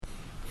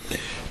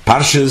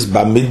Parshas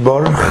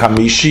Bamidbar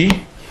Chamishi,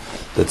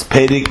 that's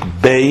Perek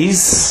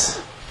Beis,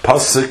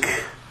 Pasuk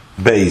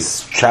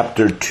Beis,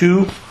 chapter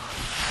 2,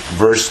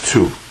 verse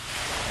 2.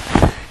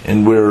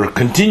 And we're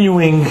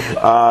continuing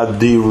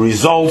the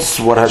results,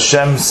 what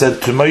Hashem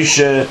said to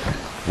Moshe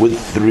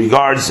with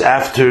regards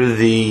after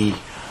the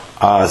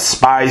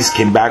spies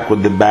came back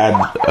with the bad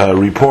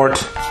report.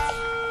 So,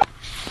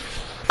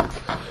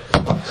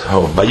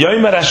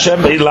 Vayomer Hashem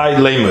Elai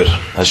Leimer,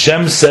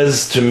 Hashem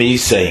says to me,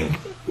 saying,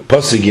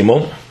 Pasuk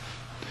Gimel,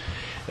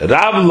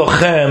 Rav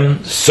lochem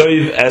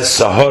soiv es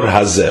sahor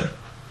hazeh.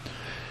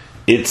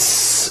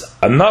 It's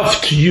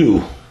enough to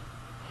you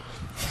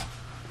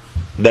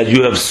that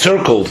you have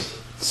circled,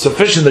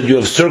 sufficient that you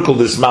have circled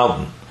this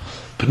mountain.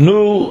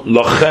 Pnu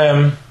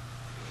lochem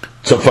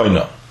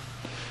tzafona.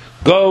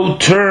 Go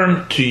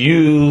turn to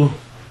you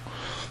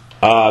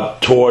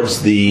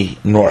towards the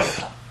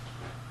north.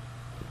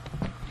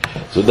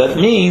 So that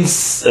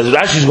means, as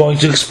Rashi is going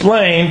to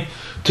explain,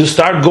 to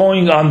start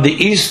going on the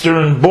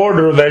eastern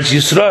border of Eretz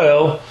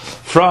Yisrael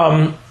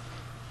from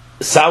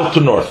south to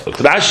north.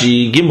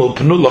 Rashi, Gimel,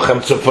 Pnu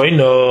lochem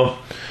tzafona,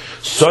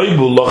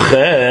 soibu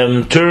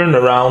lochem, turn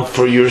around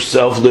for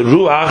yourself,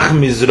 leruach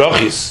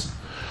mizrachis,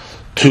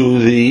 to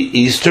the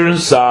eastern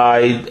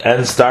side,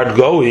 and start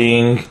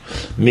going,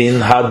 min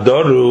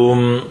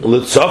hadorum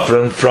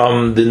litzofren,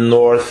 from the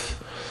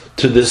north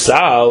to the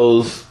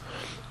south,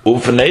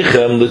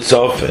 ufnechem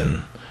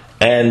litzofen.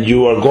 And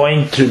you are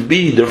going to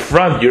be the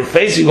front, you're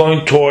facing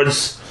going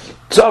towards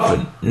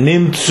Tzofin.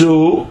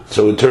 Nimtzu,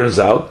 so it turns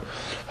out,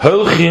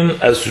 Holchin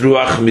as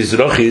Ruach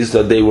Mizrachis,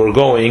 that they were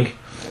going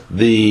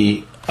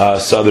the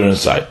southern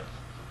side,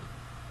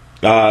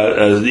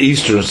 the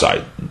eastern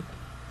side.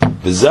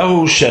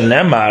 V'zahu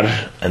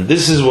shenemar, and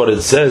this is what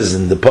it says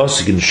in the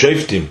Pasuk in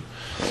Shoftim,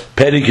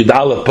 Perek Yud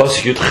Aleph,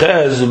 Pasuk Yud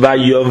Ches,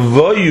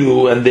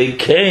 Vayavoyu, and they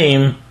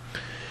came,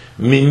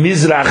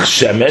 Mimizrach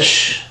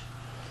Shemesh,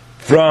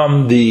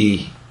 from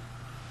the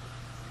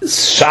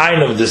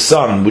shine of the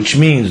sun, which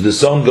means the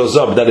sun goes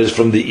up, that is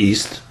from the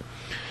east.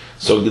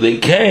 So they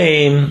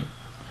came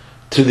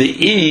to the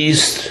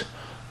east,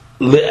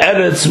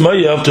 le'eretz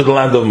Moav, to the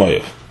land of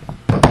Moav.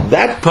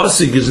 That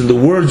pasuk is in the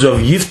words of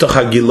Yiftach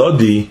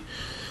HaGiladi,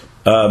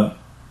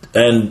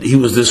 and he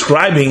was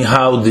describing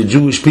how the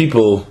Jewish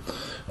people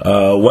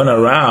went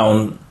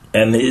around,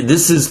 and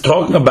this is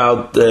talking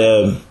about.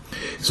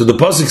 So the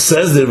pasuk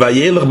says there,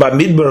 Vayelech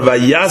b'midbar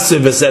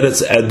vayasev es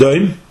eretz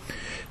Edom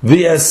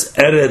v'es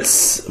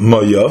eretz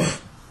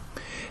Moav,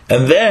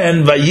 and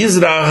then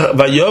vayizrach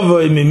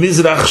vayovoi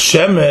mimizrach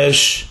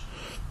shemesh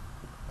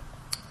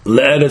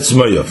le'eretz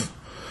Moav.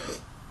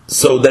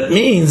 So that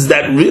means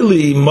that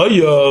really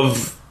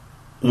Moav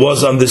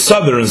was on the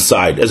southern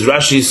side, as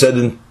Rashi said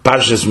in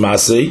Parshas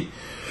Masei.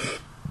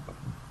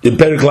 In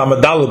Perek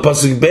Lamadal,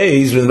 Pasuk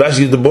Beis, when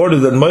Rashi is the border,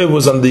 that Moav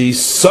was on the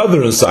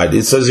southern side.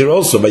 It says here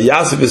also, but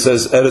Yasif, it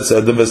says Eretz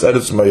Edom,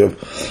 Eretz Moav,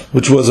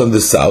 which was on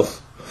the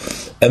south.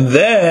 And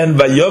then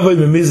Vayovoi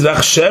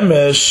Mimizrach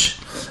Shemesh,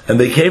 and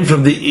they came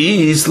from the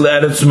east,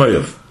 Eretz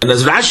Moav. And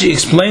as Rashi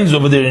explains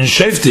over there in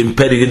Shoftim,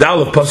 Perek Yud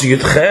Aleph, Pasuk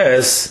Yud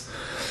Ches,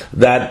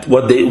 that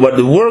what they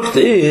worked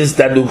is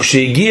that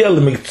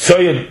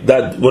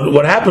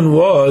what happened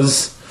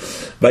was,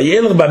 that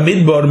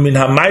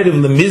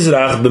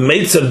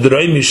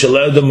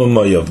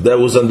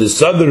was on the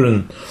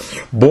southern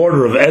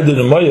border of Edom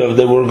and Moav.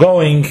 They were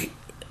going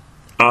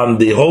on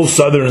the whole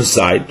southern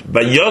side.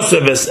 They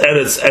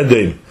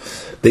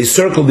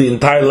circled the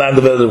entire land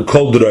of Edom,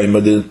 Kol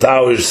Droim, the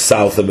entire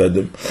south of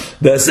Edom.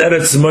 There's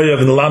Eretz Moav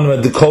in the land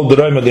of the Kol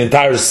Droim, the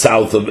entire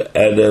south of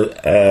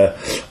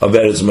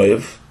Eretz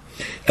Moav.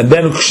 And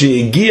then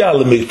Rashi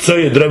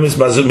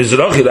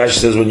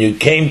says, when you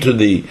came to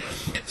the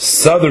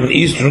southern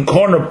eastern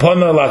corner,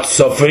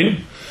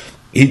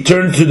 he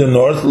turned to the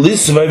north,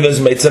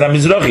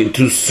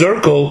 to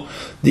circle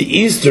the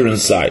eastern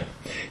side.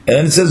 And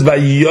then it says,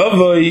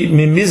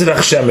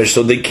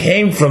 so they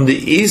came from the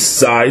east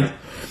side,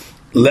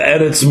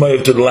 Le'eretz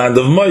Moav, to the land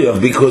of Moav,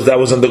 because that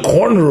was on the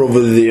corner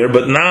over there,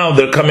 but now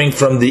they're coming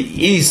from the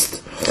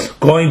east,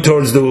 going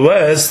towards the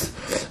west.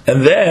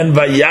 And then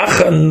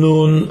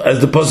Vayachanun, as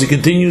the pasuk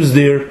continues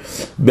there,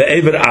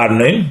 Be'ever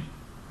Arne,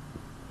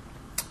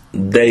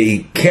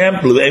 they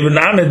camped Be'ever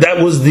Arne. That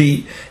was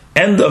the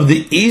end of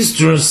the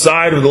eastern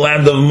side of the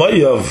land of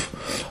Moav,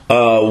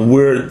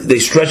 where they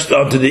stretched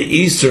onto the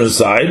eastern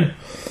side,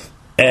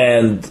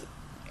 and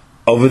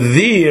over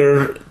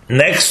there,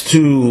 next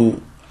to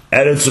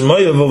Eretz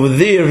Moav, over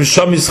there,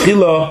 V'sham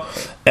Yischila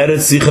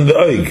Eretz Sichon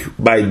V'Oig,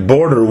 by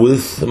border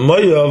with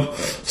Moav,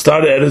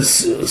 started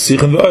Eretz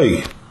Sichon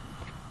V'Oig.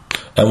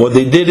 And what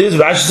they did is,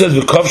 Rashi says,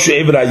 V'kovshu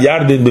Eber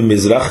HaYarden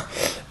b'Mizrach,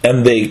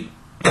 and they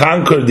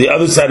conquered the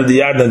other side of the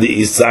Yarden, the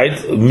east side,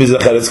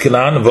 Mizrach Eretz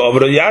Canaan,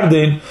 V'over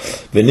HaYarden,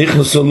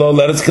 V'nichnusu lo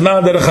Eretz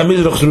Canaan, Derech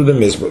HaMizrach, through the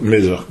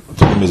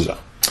Mizrach.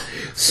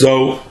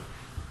 So,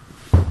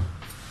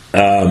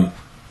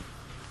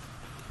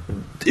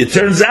 it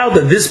turns out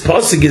that this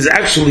pasuk is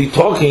actually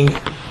talking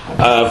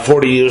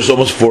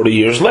almost 40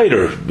 years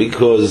later,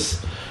 because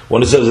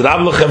When it says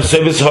Rav Lechem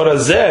Sevis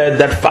Horazeh,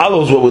 that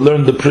follows what we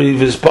learned in the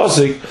previous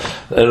pasuk.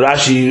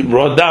 Rashi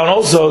brought down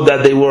also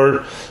that they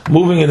were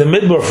moving in the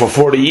Midbar for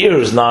 40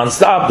 years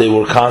non-stop. They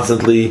were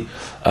constantly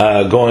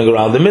going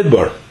around the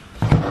Midbar.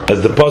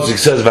 As the pasuk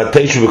says,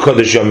 Vateshu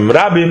v'kodesh yomim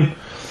rabim,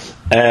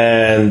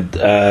 and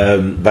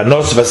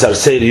Vanos v'sar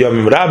seir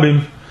yomim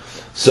rabim.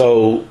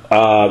 So,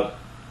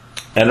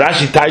 and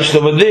Rashi taished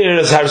over there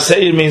as har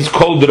seir means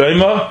kol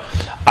d'roima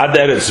ad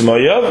eretz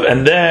moyav,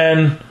 and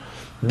then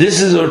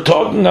this is we're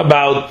talking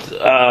about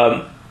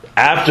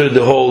after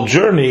the whole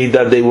journey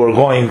that they were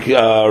going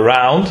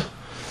around,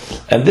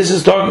 and this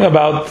is talking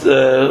about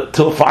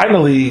till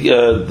finally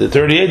the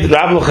 38th.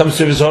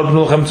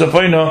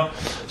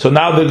 So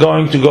now they're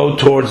going to go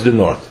towards the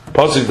north.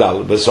 Pasuk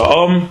Dal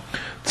v'sa'om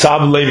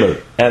tzav lemer,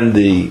 and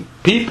the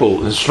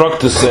people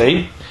instruct to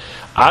say,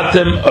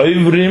 Atem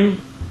oivrim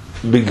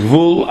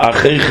b'gvul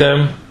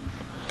acheichem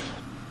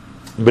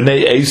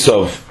b'nei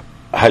Esav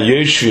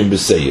hayoshvim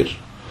b'seir.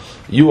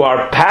 You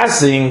are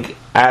passing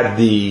at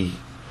the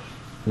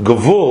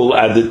gavul,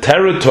 at the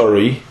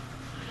territory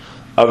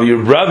of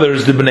your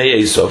brothers, the Bnei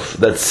Esav,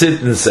 that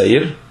sit in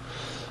Seir,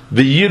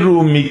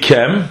 v'yiru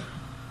mikem,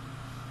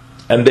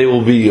 and they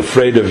will be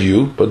afraid of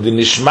you, but the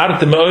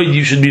nishmartem oid,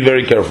 you should be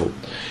very careful.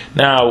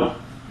 Now,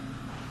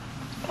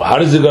 how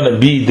is it going to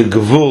be the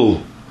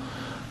gavul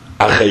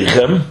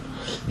acheichem?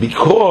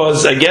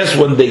 Because, I guess,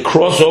 when they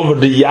cross over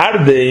the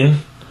Yarden,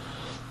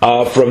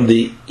 from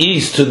the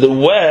east to the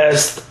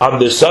west, on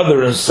the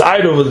southern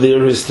side over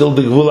there is still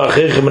the Gvul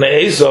Acheichem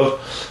Bnei Esav,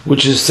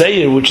 which is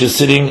Seir, which is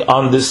sitting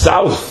on the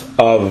south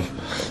of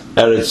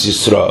Eretz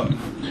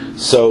Yisrael.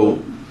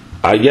 So,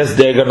 I guess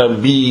they're going to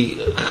be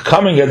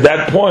coming at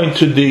that point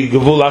to the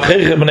Gvul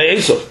Acheichem Bnei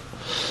Esav.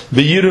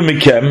 V'yiru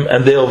mikem,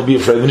 and they'll be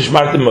afraid.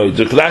 V'nishmartem oid.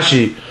 So,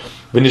 Klashi,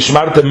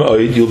 v'nishmartem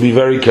oid, you'll be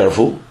very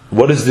careful.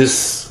 What is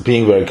this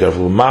being very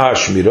careful? Maha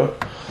Shmira.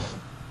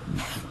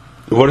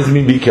 What does it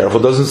mean, be careful?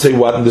 It doesn't say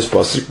what in this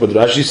pasuk, but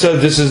Rashi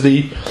says this is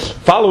the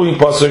following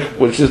pasuk,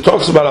 which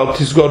talks about Al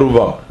Tizgaru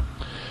Vam.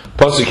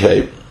 Pasuk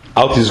Hey,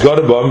 Al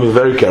Tizgaru Vam, be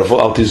very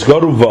careful. Al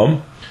Tizgaru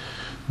Vam,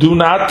 do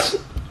not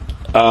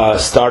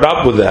start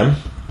up with them.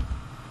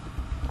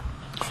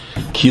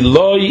 Ki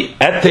loi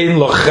etein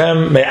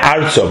lochem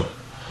me'artzom,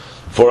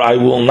 for I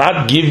will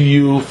not give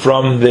you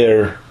from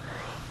their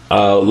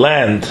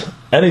land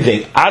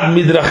anything. Ad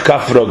midrach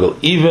kaf rogel,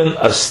 even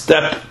a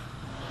step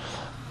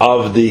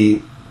of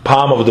the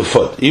palm of the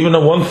foot, even a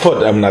 1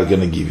 foot, I'm not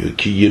going to give you.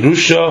 Ki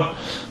Yerusha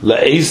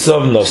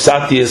la'Esav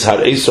nosati es har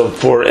Esav,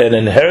 for an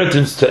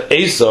inheritance to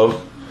Esav,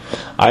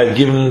 I have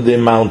given the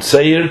Mount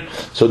Seir,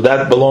 so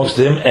that belongs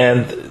to him,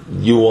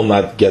 and you will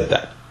not get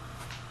that.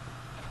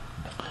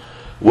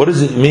 What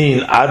does it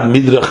mean? Ad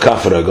midrach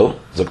kaf regel,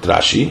 sagt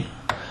Rashi,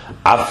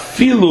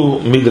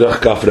 afilu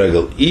midrach kaf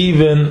regel,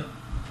 even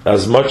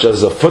as much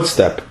as a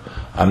footstep,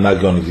 I'm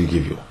not going to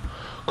give you.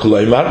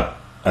 Kloimar,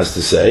 as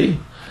to say,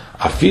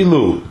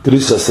 afilu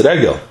drisas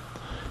regel,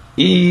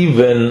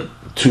 even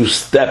to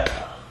step.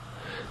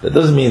 That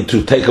doesn't mean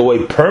to take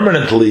away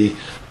permanently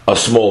a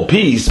small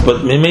piece,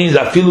 but it means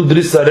afilu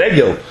drisa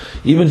regel,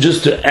 even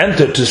just to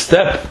enter, to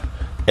step.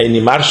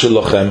 Eini marshe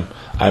lochem,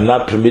 I'm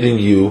not permitting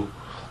you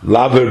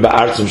laver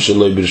ba'artzim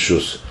sheloi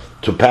b'rshus,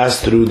 to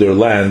pass through their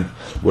land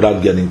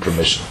without getting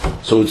permission.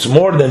 So it's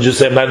more than just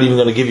say, I'm not even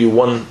going to give you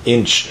 1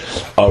 inch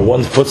or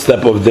 1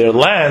 footstep of their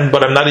land,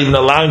 but I'm not even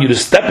allowing you to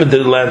step into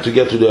the land to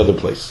get to the other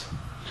place.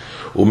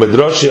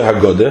 Umedrash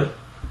Haggadah,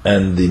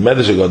 and the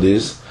Medrash Haggadah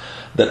is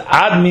that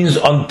ad means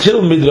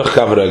until midrach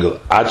kaf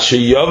regel, ad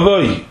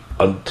sheyavoy,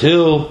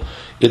 until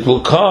it will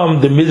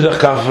come the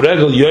midrach kaf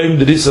regel, yoim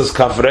drisas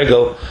kaf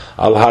regel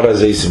al har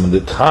hazeisim,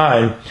 the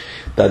time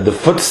that the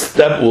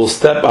footstep will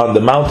step on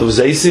the mount of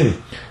Zeisim,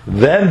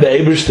 then the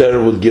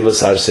Eibishter would give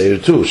us Har Seir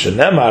too.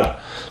 Shenemar,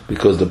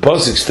 because the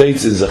pasuk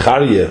states in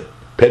Zechariah,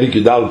 Perik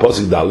Yudal,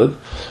 pasuk Dalet,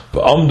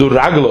 v'amdu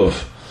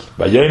raglov,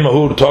 by Yom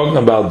Mahur, talking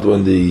about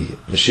when the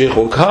Mashiach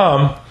will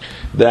come,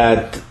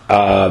 that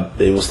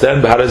they will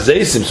stand by Har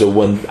Zeisim. So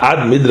when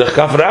ad midrach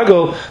kaf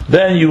regel,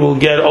 then you will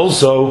get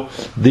also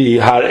the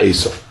Har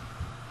Esav.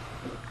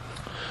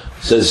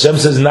 So Hashem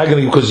says not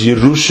going to, because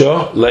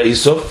Yerusha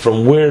la'Esav,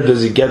 from where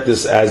does he get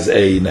this as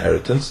a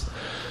inheritance?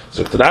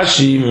 So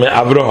Rashi me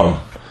Avraham,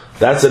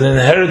 that's an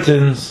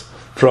inheritance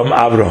from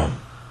Avraham.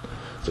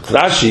 So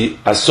Rashi,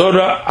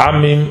 Asora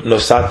Amim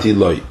Nosati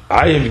Loi,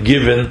 I have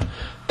given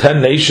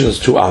 10 nations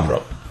to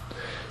Avraham.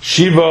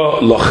 Shiva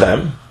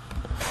Lochem,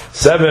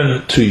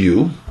 7 to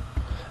you,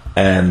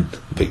 and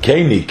the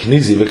Keni,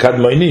 Knizi,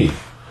 V'Kadmoini,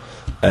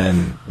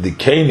 and the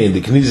Keni and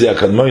the Knizi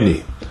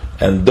Akadmoini,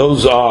 and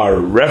those are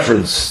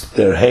referenced,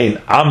 their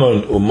Hein,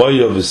 Ammon,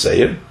 Umoya,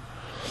 V'Seir,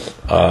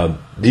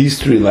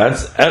 these 3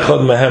 lands,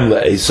 Echad Mehem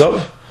LeEsav,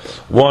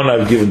 1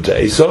 I've given to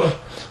Esav,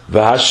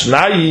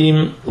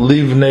 V'Hashnayim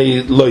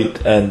Livnei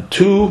Loit, and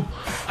 2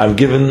 I've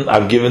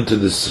given to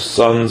the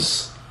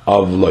sons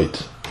of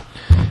Loit.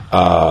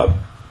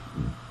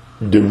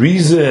 The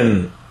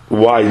reason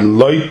why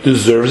Loit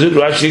deserves it,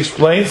 Rashi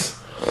explains,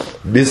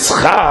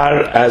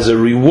 Bischar, as a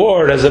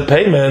reward, as a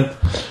payment,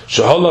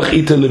 Sheholach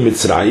ita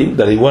Mitzrayim,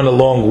 that he went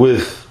along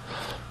with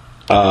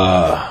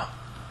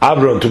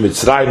Avram to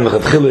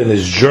Mitzrayim in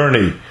his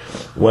journey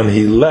when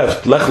he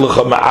left Lech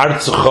Lecha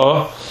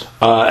Ma'artzecha,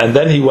 and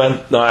then he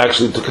went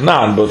actually to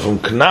Canaan, but from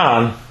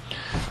Canaan,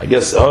 I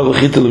guess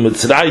Sheholach ita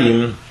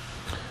Mitzrayim.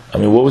 I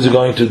mean, what was he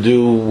going to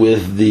do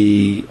with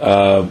the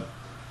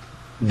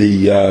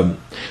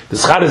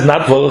schar is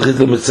not Sheholach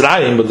ita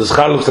Mitzrayim, but the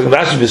schar looks like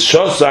Rashi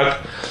v'shosak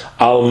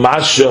al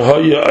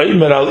mashahoya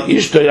oimer al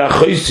ishtay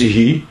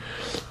achoisihi,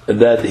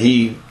 that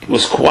he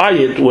was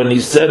quiet when he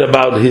said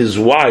about his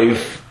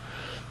wife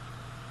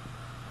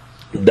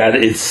that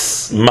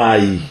it's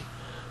my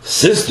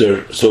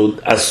sister. So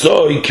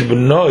asoi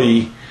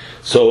kibnoi,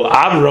 so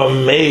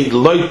Avram made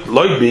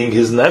Lot being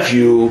his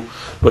nephew,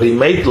 but he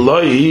made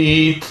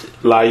Lot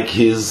like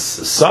his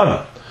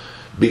son,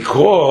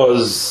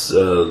 because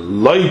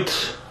Lot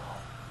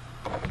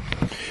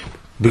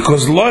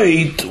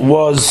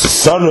was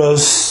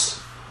Sarah's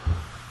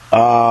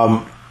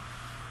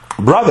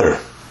brother.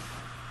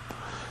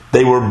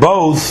 They were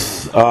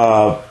both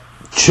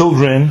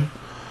children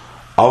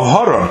of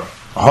Haran.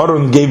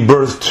 Haran gave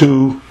birth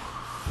to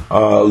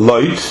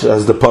Lot,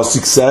 as the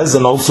pasuk says,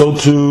 and also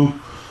to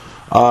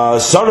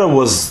Sarah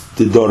was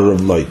the daughter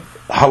of Lot.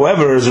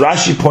 However, as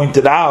Rashi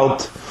pointed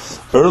out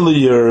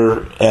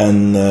earlier,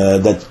 and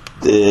that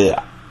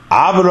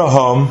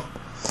Abraham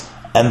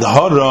and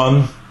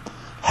Haran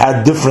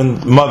had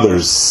different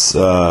mothers,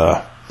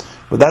 but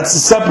that's a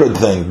separate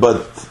thing.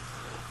 But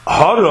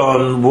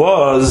Haran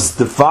was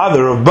the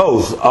father of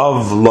both,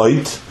 of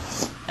Lot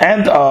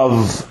and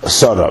of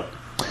Sarah.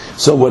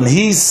 So when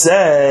he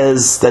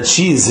says that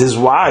she is his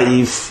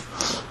wife,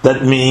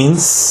 that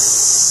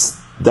means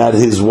that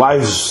his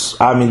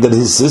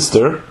his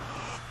sister,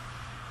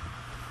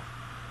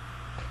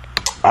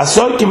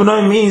 Asor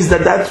Kibnoi, means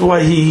that's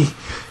why he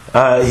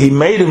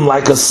made him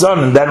like a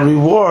son, and that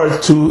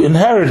reward to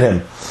inherit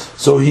him.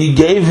 So he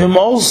gave him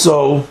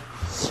also,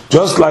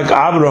 just like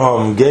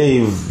Abraham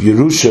gave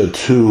Yerusha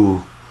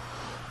to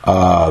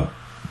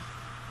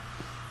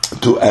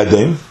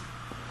Edom,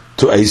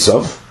 to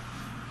Esav.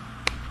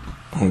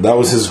 That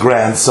was his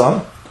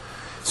grandson.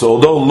 So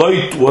although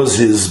Lot was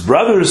his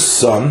brother's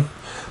son,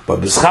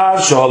 but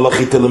because he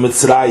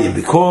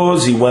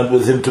went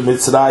with him to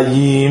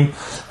Mitzrayim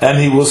and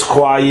he was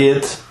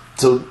quiet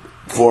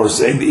for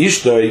saying the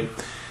Ishtoi,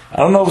 I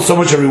don't know so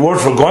much a reward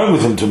for going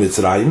with him to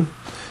Mitzrayim,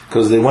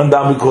 because they went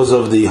down because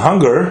of the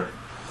hunger,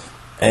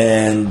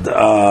 and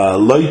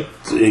Lot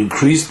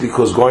increased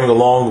because going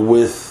along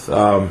with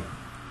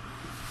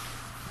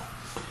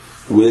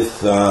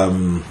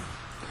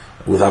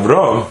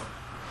Avram.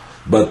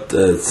 But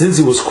since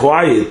he was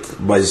quiet,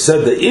 by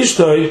said the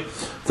Ishtoi,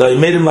 so he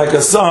made him like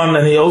a son,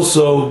 and he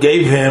also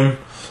gave him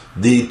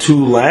the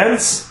 2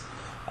 lands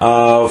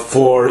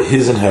for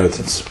his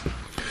inheritance.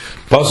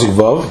 Pasuk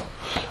Vav,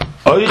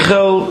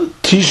 Oichel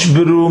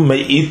tishberu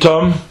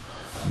meitom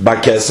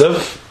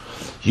bakesef,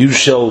 you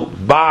shall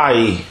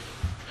buy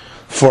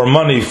for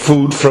money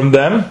food from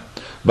them,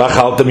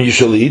 bachaltem you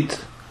shall eat,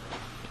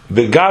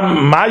 vegam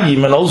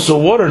mayim, and also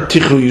water,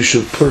 tichru you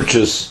should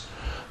purchase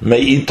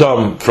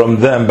meitom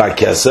from them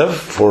bakesef,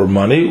 for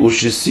money,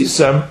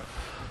 ushisisam,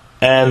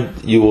 and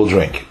you will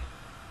drink.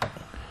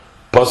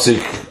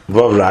 Pasuk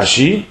Vav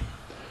Rashi,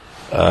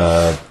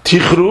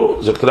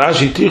 Tichru, Zakt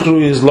Rashi,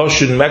 Tichru is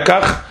Loshin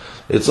Mekach,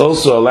 it's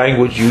also a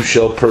language you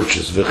shall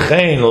purchase.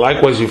 V'chein,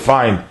 likewise you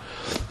find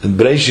in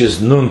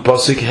Bereshis Nun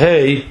Pasuk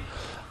Hey,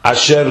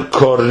 Asher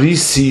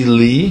Korisi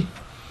Li,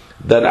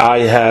 that I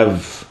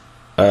have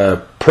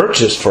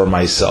purchased for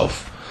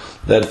myself.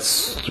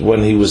 That's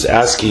when he was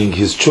asking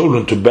his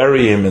children to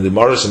bury him in the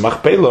Maris and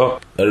Machpelah.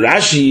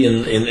 Rashi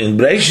in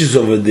Bereshis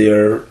over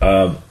there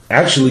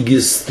actually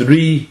gives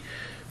 3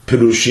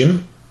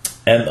 Perushim,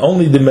 and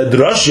only the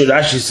Medrash,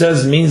 Rashi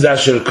says, means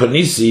Asher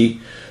Konisi,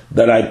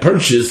 that I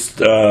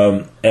purchased,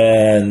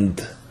 and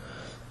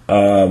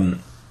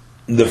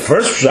the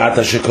first Pshat,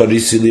 Asher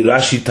Konisi,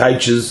 Rashi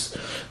teaches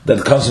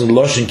that comes from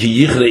Loshen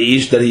Ki Yichre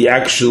Ish, that he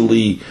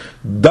actually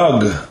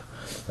dug.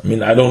 I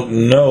mean, I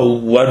don't know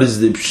what is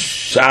the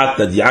Pshat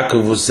that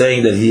Yaakov was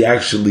saying, that he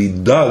actually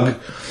dug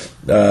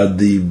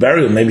the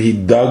burial. Maybe he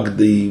dug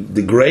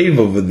the grave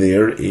over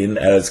there in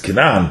Eretz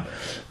Canaan.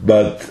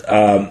 But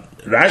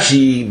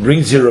Rashi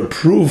brings here a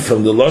proof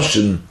from the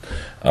Loshen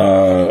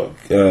Asher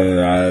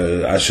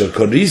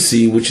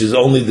Konisi, which is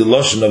only the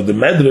Loshen of the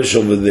Medrash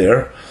over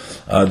there,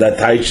 that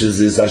teaches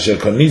this Asher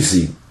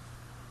Konisi.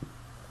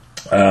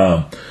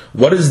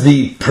 What is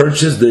the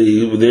purchase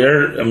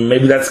there?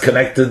 Maybe that's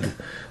connected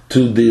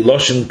to the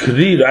Loshen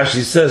Kri.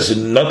 Rashi says,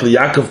 not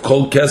Yaakov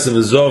kol kesev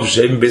ezov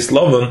shem beis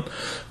Lavan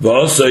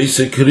v'osa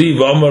isa kri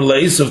v'amar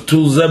le'isav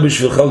tul zebish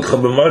v'chalcha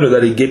b'mara,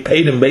 that he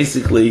paid him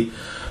basically.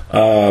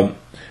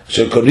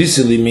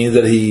 Shekorisili means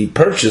that he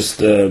purchased,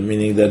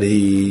 meaning that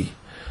he.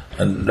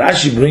 And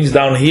Rashi brings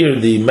down here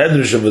the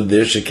medrash over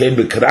there. Shekein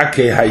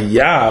b'krake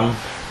hayam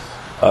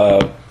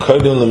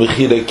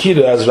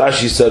as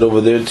Rashi said over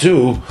there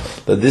too,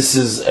 that this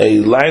is a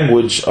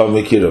language of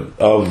Mekira,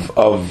 of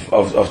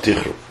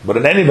Tichru. But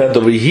in any event,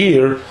 over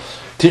here,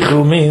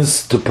 Tichru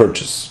means to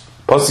purchase.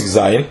 Pasuk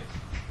Zayin,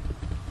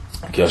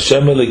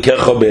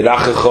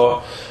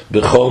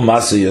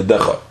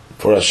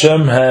 for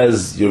Hashem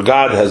your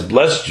God has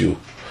blessed you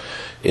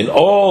in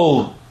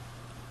all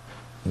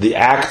the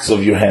acts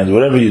of your hand,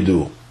 whatever you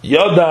do.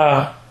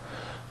 Yoda,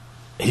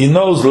 He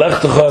knows,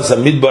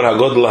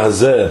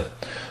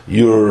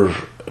 you're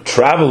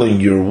traveling,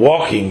 you're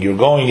walking, you're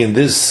going in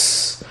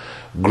this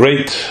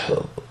great,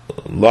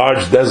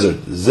 large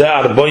desert.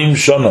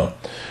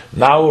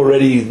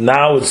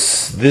 Now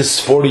it's this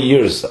 40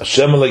 years.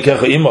 Hashem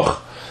Elokecha imach.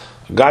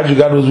 God, your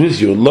God was with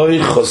you.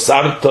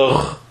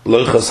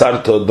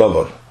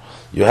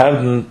 You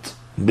haven't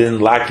been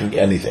lacking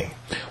anything.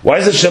 Why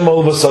is Hashem all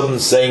of a sudden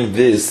saying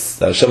this,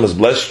 that Hashem has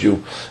blessed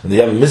you, and you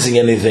haven't missing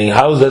anything?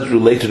 How does that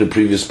relate to the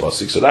previous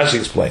pasuk? So Rashi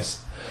explains.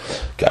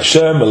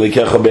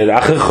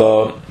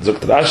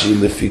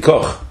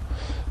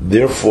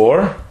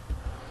 Therefore,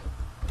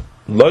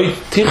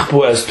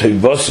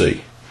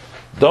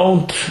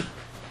 don't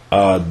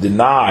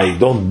deny,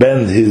 don't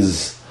bend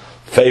His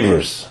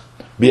favors.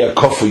 Be a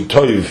kofui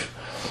toiv.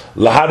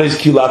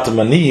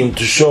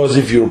 To show as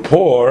if you're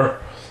poor,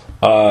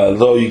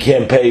 though you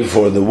can't pay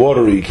for the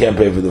water, you can't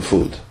pay for the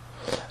food.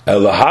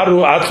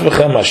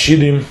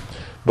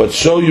 But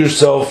show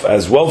yourself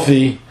as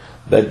wealthy,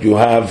 that you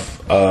have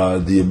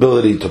the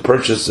ability to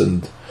purchase,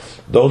 and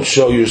don't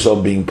show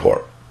yourself being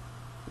poor.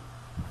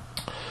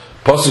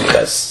 Pasuk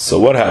Ches. So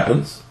what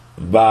happens?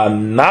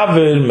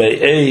 Va'naver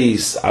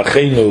me'eis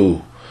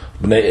achenu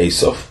bnei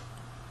Esav.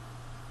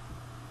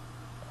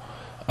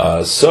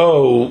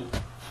 So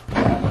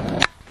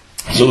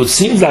it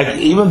seems like,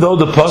 even though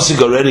the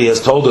pasuk already has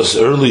told us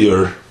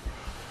earlier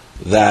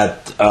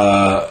that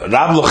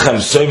Rab lochem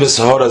soives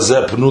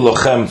horazeh pnu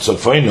lochem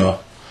tzofeino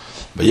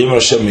b'yem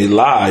Hashem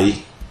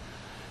ilai,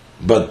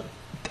 but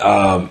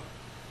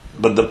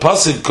the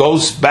pasuk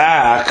goes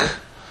back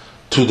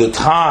to the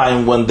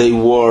time when they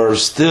were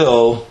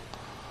still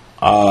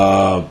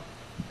but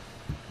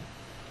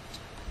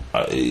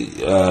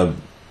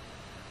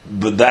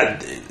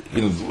that,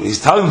 he's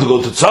telling them to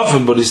go to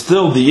Tzofim, but he's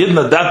still, the Yidden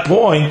at that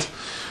point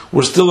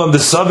were still on the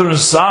southern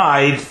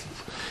side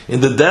in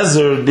the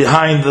desert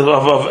behind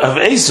of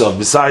Esav,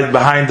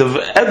 behind of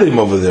Edom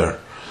over there.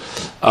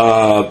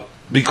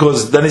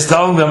 Because then he's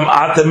telling them,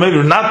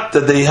 not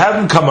that they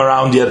haven't come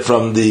around yet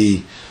from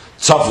the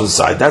Tzofim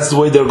side. That's the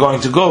way they're going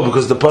to go,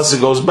 because the pasuk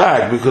goes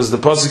back, because the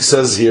pasuk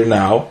says here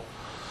now,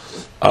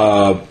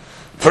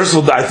 first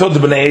of all, I thought the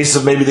Bnei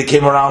Esav, maybe they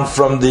came around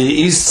from the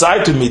east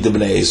side to meet the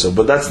Bnei Esav,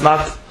 but that's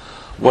not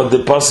what the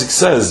pasuk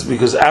says,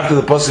 because after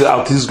the pasuk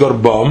Al Tizgor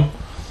Bam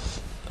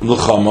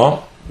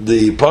L'chama,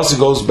 the pasuk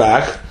goes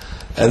back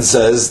and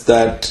says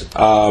that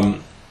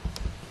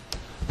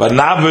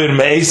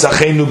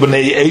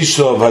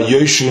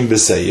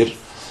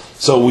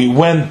so we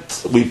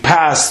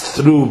passed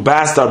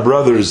our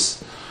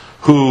brothers,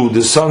 who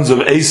the sons of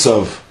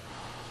Esav.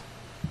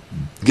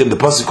 Again, the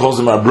pasuk calls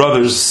them our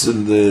brothers,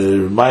 and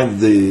they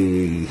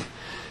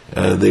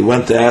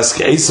went to ask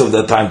Esav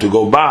that time to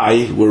go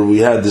by, where we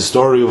had the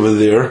story over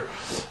there.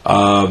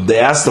 They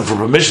asked them for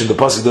permission. The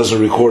pasuk doesn't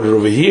record it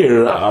over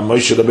here.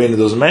 Moshe Rabbeinu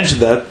doesn't mention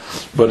that,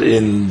 but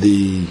in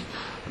the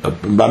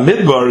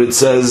Bamidbar it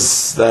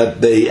says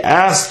that they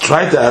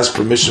tried to ask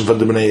permission from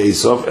the Bnei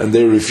Esav, and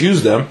they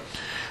refused them.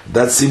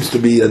 That seems to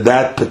be at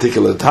that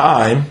particular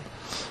time,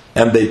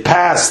 and they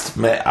passed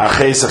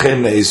Achei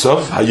Sachem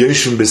Esav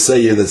Hayoshim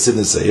B'Seir, that's in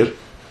the Seir.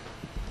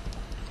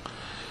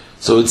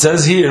 So it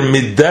says here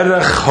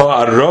Miderech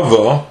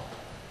Ha'arava,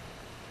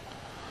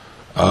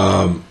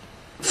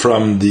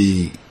 from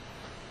the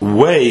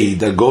way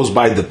that goes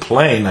by the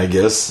plain, I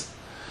guess,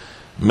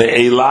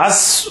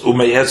 Me'elas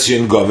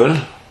u'me'etzion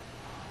gover.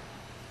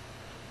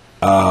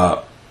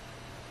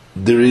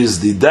 There is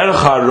the Derech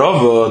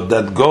Ha'arava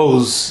that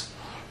goes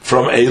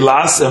from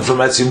Eilas and from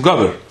Etzion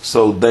Gover.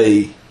 So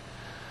they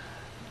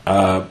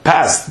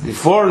passed.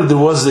 Before there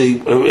was a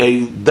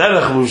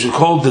Derech, we should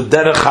call the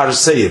Derech Har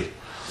Seir,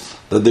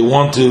 that they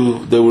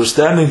were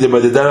standing there by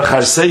the Derech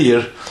Har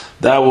Seir.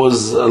 That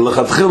was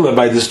Lechatchila,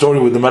 by the story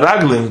with the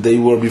Meraglim. They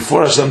were,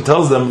 before Hashem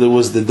tells them, there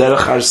was the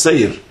Derech Har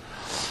Seir.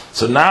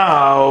 So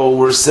now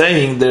we're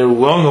saying they're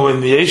going away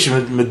in the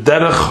Yeshim with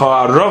Derech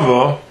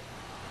Ha'arava.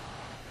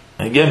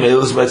 Again,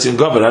 Eilas Etzion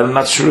Gover. I'm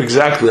not sure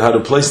exactly how to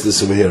place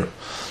this over here.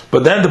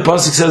 But then the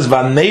pasuk says,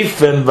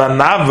 "Vaneifen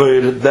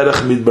vanaver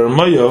derech midbar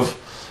moyav,"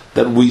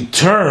 that we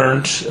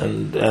turned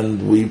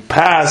and we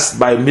passed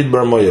by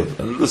midbar moyav.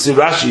 And let's see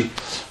Rashi.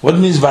 What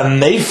means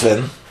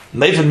vaneifen?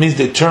 Neifen means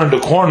they turned the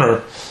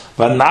corner.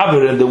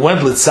 Vanaver, and they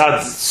went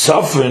litzad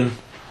sofin.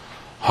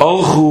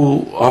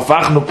 Holchu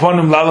hafachnu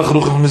ponim lalach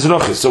ruchim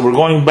mizrachi. So we're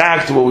going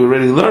back to what we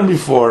already learned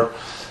before,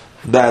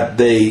 that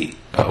they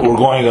were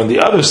going on the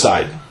other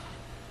side.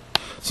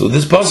 So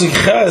this pasuk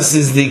Ches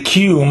is the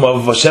kiyum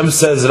of Hashem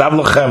says, Rab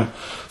lochem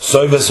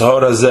soives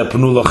horazeh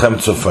pnu lochem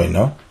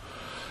tzofeino.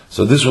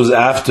 So this was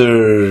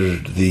after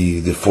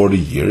the 40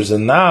 years,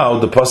 and now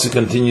the pasuk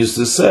continues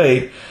to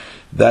say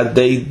that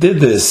they did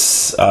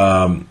this.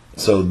 But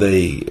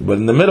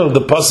in the middle,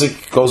 the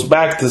pasuk goes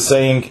back to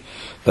saying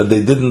that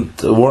they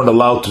weren't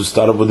allowed to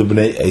start up with the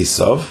Bnei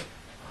Esav.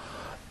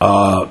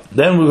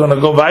 Then we're going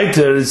to go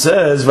weiter. It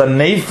says,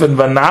 "V'neifen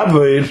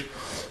v'naver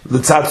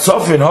l'tzad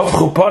sofin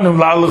hofchu panim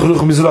la'alech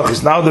ruch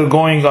mizrachis." Now they're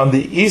going on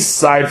the east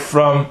side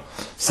from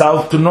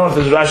south to north,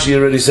 as Rashi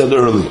already said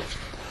earlier.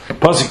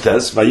 Pasuk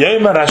says,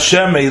 "Vayomer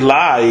Hashem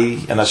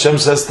Elai," and Hashem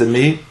says to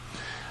me,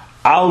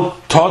 "Al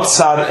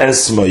totzar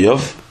es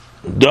moyov."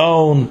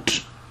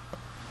 Don't.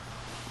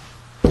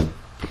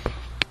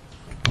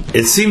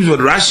 It seems what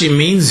Rashi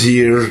means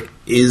here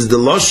is the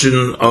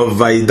lashon of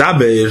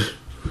Vaidaber.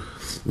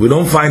 We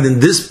don't find in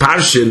this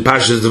parsha, in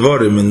Parshas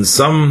Devarim. In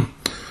some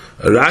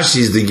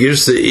Rashis, the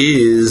girsa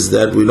is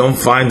that we don't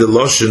find the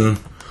lashon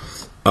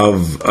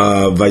of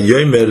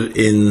Vayomer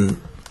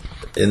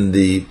in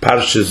the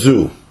Parsha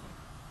Zu.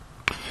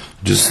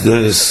 Just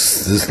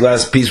this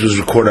last piece was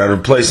recorded out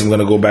of place. I'm going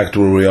to go back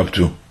to where we're up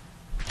to.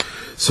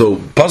 So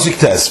pasuk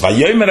test.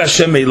 Vayomer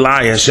Hashem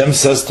Elai. Hashem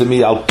says to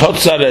me, "Al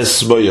totzar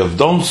es moyov."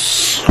 Don't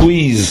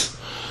squeeze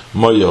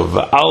moyov.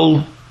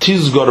 Al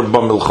tizgor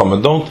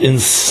b'milchama. Don't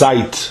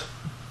incite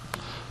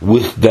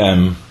with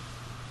them,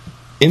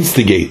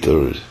 instigate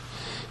or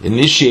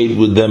initiate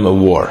with them a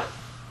war.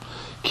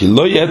 Ki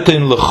lo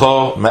yetein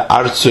lecha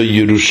me'artso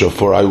Yerusha.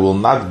 For I will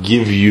not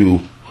give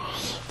you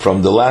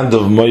from the land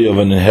of Moav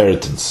an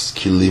inheritance.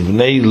 Ki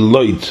livnei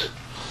Lot,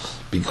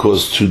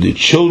 because to the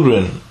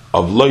children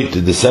of Lot,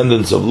 the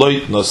descendants of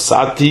Lot,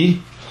 Nosati,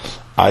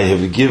 I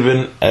have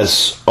given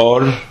as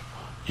Or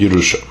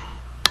Yerusha.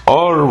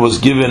 Or was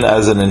given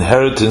as an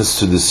inheritance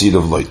to the seed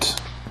of Lot.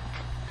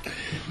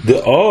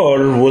 The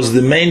Or was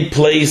the main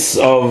place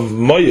of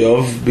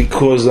Moav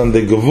because on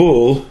the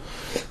Gevul,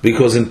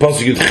 because in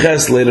Pasuk Yud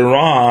Ches later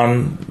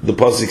on, the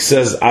Pasuk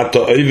says,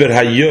 Ato Oiver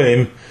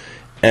Hayoim,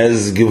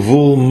 as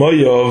Gevul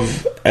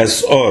Moav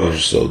as Or.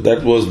 So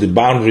that was the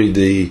boundary,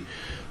 the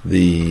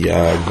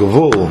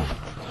Gevul,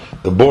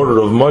 the border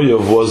of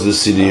Moav was the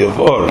city of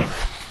Or.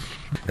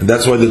 And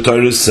that's why the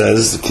Torah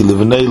says, Ki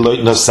livnei Lot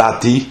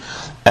Nosati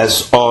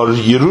as Or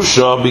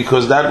Yerusha,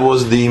 because that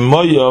was the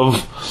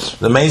Moav,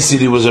 the main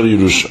city was Or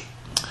Yerusha.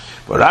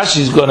 But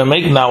Rashi is going to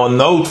make now a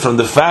note from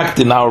the fact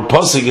in our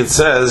pasuk it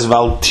says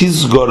Val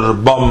tizgor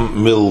bam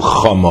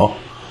milchama.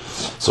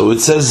 So it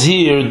says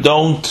here,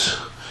 don't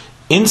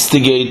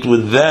instigate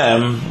with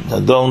them,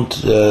 don't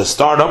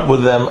start up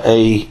with them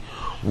a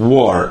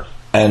war.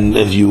 And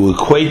if you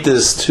equate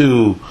this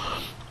to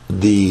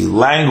the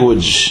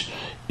language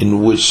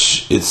in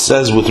which it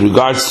says with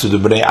regards to the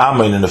Bnei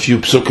Ammon in a few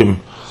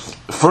psukim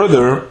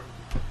further,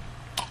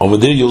 over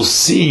there you'll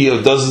see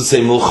it doesn't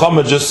say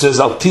milchama, it just says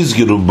al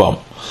tizgiru bam.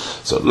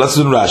 So let's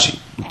do Rashi.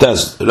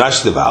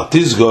 Rashi deval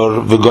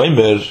tizgor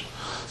v'goimer.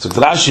 So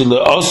Rashi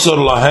le'osor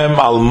lahem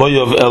al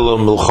moyav elo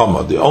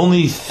milchama. The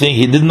only thing,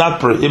 he did not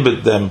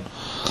prohibit them,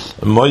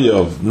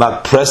 moyav,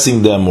 not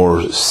pressing them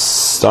or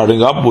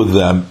starting up with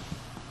them,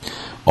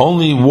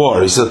 only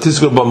war. He said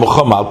tizgor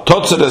b'milchama al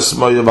totzeres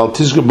moyav al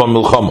tizgor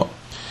b'milchama.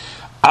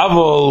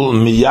 Avol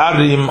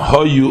miyarim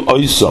hoyu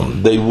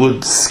oisom. They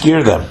would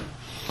scare them.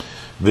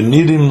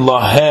 V'nirim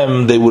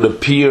lahem, they would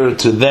appear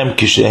to them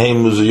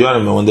kishehem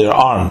muzuyarim, when they are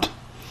armed.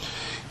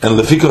 And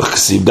lefikach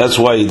ksib, that's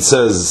why it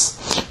says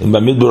in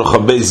Bamidbar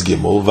Chabeis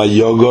Gimel,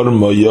 Vayogor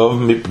Moav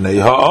mipnei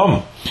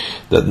ha'am,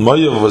 that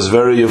Moav was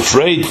very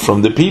afraid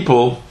from the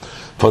people,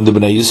 from the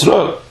Bnei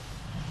Yisrael.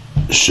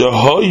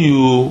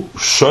 Shehoyu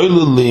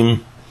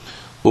shoylelim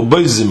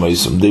ubeizim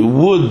oisam. They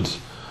would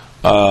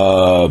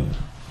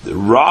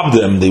rob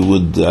them, they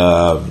would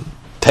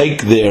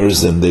take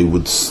theirs, and they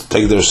would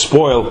take their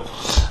spoil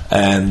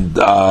and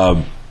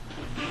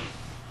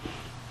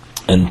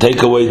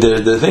take away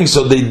their things.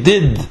 So they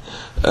did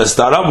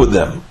start up with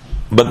them,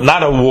 but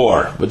not a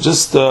war, but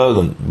just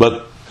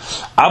but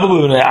by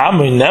the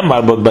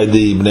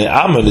Bnei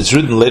Ammon, it's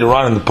written later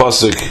on in the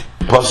pasuk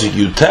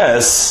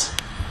Yutes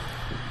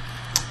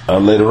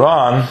later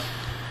on,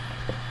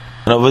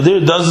 and over there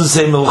it doesn't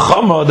say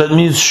milchama. That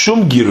means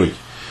shum girui,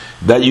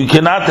 that you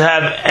cannot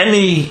have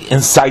any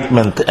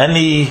incitement,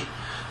 any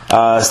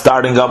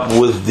starting up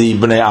with the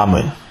Bnei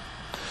Ammon.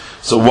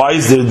 So why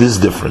is there this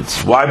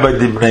difference? Why by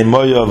the Bnei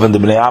Moav and the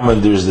Bnei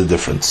Ammon there is the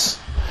difference?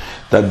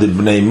 That the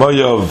Bnei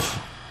Moav,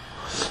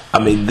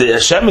 the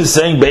Hashem is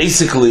saying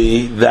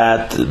basically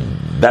that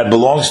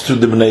belongs to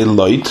the Bnei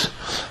Lot,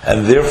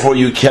 and therefore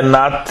you're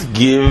not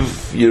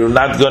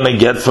going to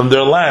get from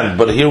their land.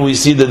 But here we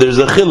see that there's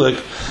a chiluk,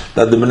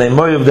 that the Bnei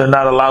Moav, they're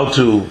not allowed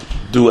to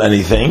do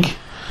anything.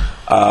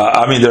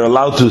 They're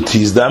allowed to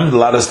tease them,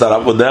 allowed to start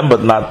up with them,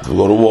 but not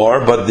go to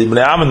war. But the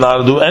Bnei Ammon not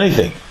allowed to do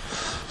anything.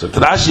 So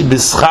Rashi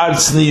bischar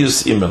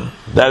tznius imen.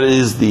 That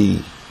is the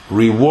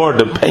reward,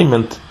 the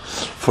payment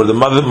for the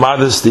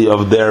modesty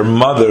of their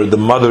mother, the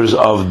mothers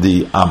of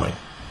the Ammon.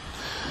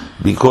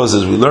 Because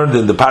as we learned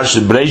in the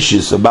Parshat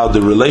Breishis about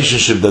the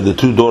relationship that the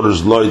two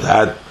daughters Lot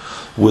had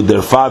with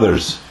their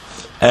fathers,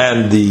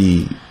 and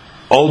the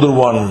older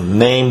one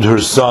named her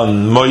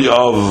son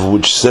Moav,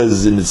 which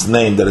says in its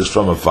name that it's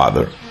from a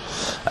father,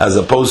 as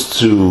opposed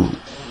to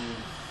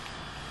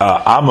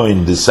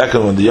Ammon, the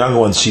second one, the younger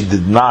one, she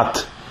did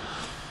not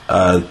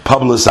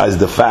publicize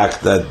the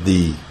fact that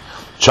the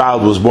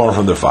child was born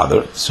from their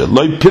father. So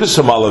loy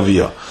pirsam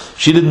alavia,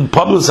 she didn't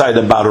publicize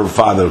about her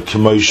father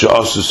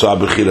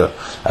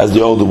as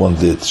the older one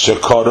did.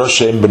 Shekara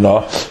shem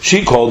bena,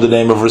 she called the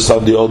name of her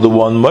son, the older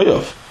one,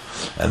 Moav,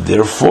 and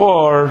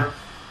therefore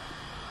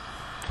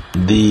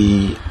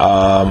the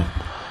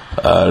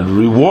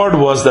reward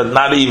was that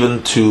not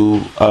even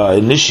to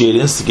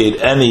instigate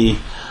any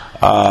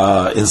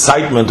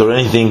incitement or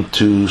anything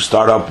to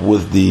start up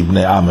with the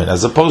Bnei Ammon,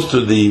 as opposed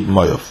to the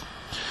Moav.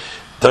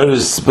 There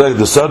is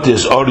the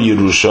Satish Or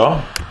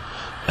Yerusha,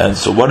 and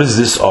so what is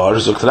this Or?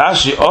 So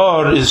Rashi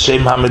Or is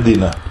Shem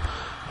HaMedina.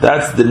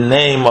 That's the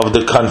name of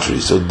the country.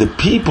 So the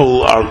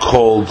people are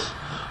called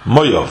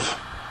Moav.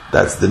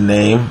 That's the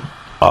name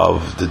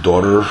of the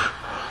daughter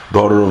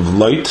of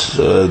Lot,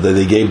 that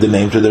they gave the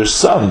name to their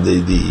son.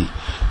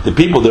 The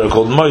people there are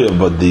called Moav,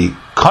 but the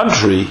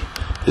country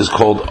is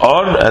called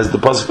Or, as the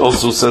pasuk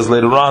also says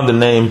later on, the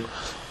name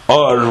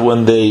Or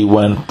when they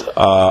went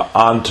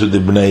on to the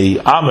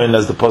Bnei Ammon,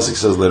 as the pasuk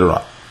says later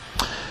on.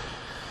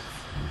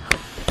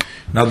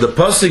 Now the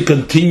pasuk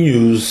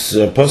continues,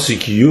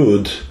 pasuk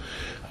Yud,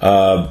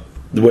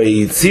 the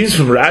way it seems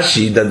from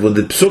Rashi that what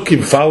the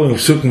psukim, following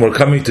psukim, were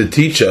coming to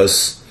teach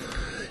us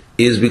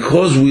is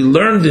because we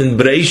learned in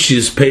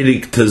Breishis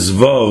Perik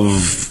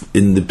Tezvav,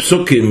 in the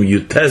psukim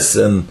Yutes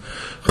and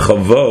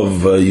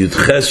Chavav,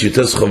 Yutches,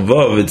 Yutes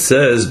Chavav, it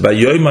says,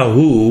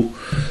 Bayoimahu,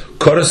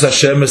 Koros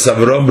Hashem es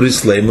Avram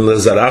Risleim,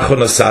 Lezaracho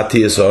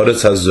Nasati es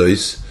Oretz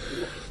Hazois,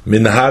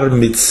 Minhar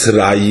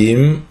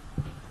Mitzrayim,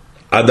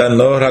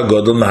 Adanor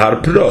HaGodol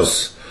Nahar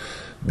Piros.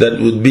 That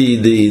would be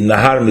the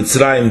Nahar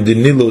Mitzrayim, the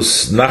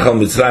Nilus, Nachal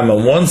Mitzrayim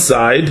on one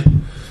side,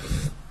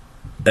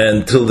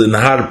 until the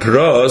Nahar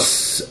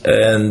Piros,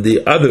 and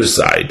the other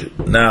side.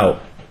 Now,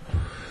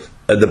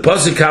 the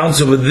pasuk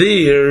counts over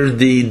there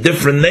the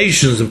different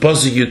nations. In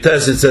pasuk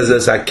Yutes it says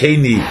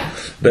Esakeni,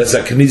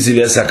 Vesaknizi,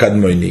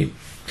 Vesakadmoini.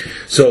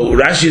 So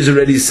Rashi has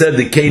already said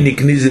the Keni,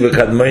 Knizi,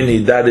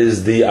 Vesakadmoini. That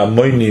is the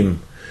Ammonim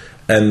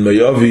and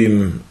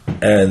Moavim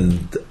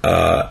and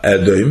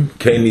Edom.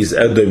 Keni is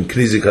Edom,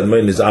 Knizi,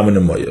 Kadmoini is Ammon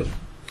and Moav.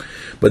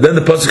 But then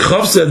the pasuk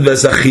Chav said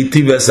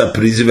Vesachiti,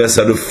 Vesaprizi,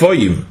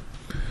 Vesarufoim,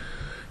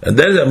 and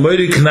then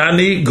Amori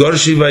Knani,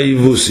 Gorshi,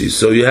 Vayivusi.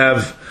 So you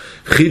have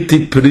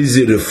Chiti,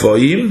 Prizi,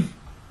 Refoim.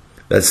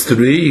 That's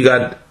 3. You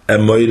got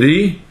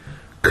Amori,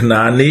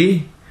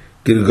 Knani,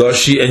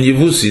 Girgoshi, and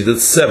Yevusi.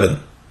 That's 7.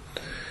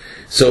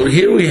 So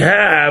here we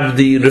have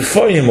the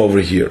Rephoim over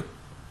here.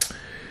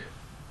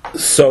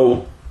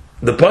 So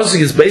the pasuk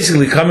is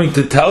basically coming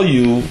to tell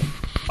you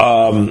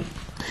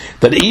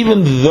that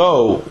even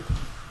though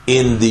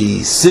in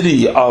the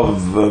city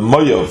of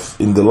Moav,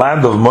 in the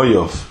land of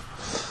Moav,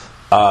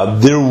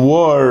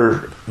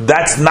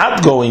 that's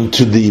not going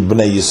to the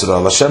Bnei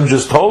Yisrael. Hashem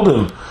just told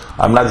him,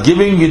 I'm not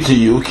giving it to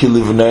you, ki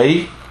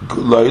livnei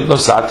loy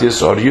nosati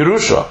or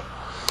Yerusha.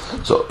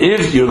 So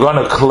if you're going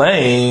to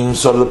claim,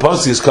 so the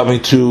pasuk is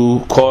coming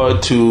to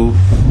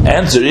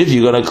answer, if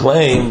you're going to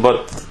claim,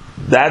 but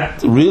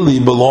that really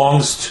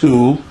belongs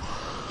to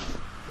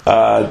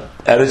Eretz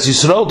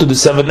Yisrael, to the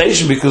 7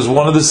 nations, because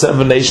one of the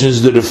 7 nations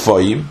is the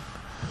Rephaim,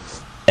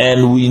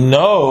 and we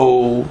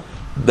know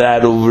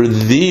that over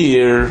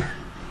there,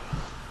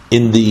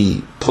 in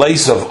the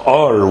place of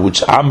Or,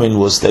 which Ammon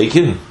was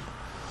taken,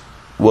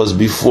 was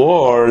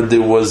before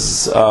there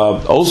was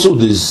also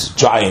these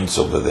giants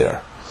over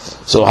there.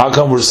 So how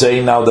come we're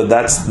saying now that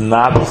that's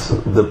not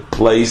the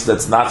place,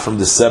 that's not from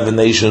the 7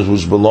 nations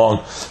which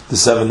belong, the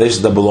 7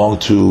 nations that belong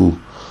to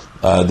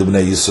the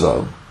Bnei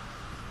Yisrael?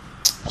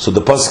 So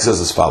the pasuk says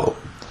as follows: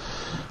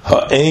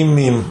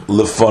 Ha'emim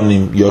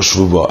lefonim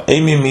yoshvuva.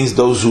 Emim means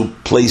those who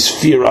place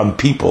fear on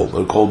people.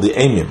 They're called the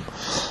Emim.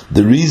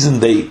 The reason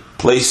they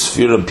place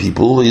fear on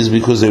people is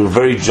because they were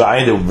very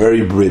giant, they were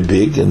very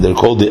big, and they're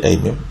called the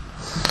Emim.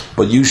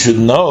 But you should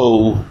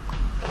know,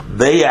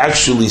 they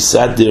actually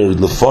sat there,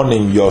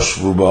 lefonim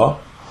yoshvuba.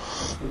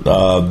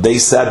 They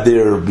sat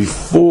there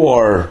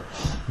before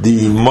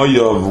the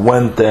Moav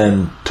went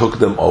and took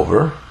them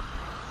over.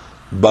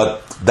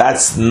 But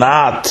that's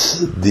not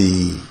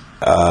the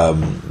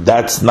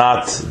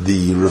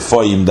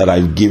Rephaim that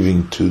I'm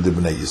giving to the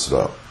Bnei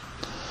Yisrael.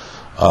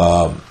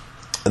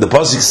 The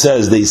pasuk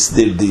says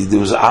there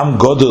was Am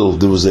Godel,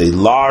 there was a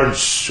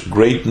large,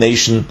 great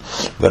nation,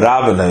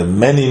 Verav, and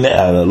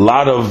a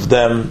lot of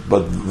them,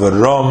 but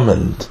Verom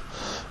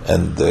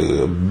and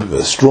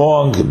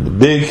strong,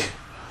 big.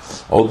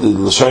 All the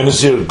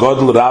Lashonis here,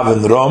 Godel, Rav,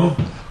 and Rom,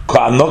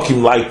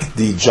 Ka'anokim, like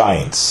the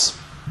giants.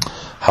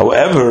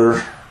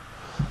 However,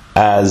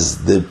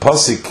 as the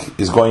pasuk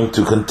is going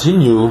to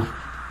continue,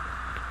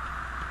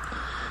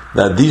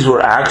 that these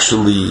were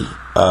actually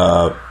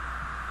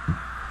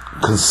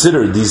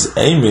considered, these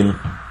Amim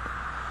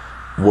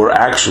were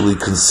actually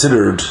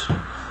considered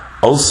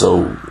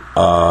also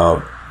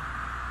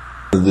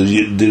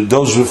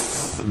those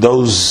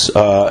those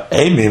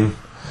Amim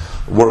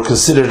were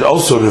considered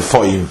also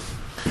Refoim.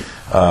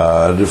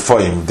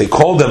 They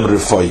called them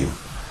Refoim,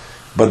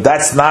 but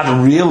that's not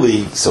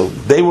really. So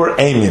they were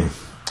Amim.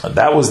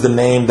 That was the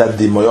name that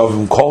the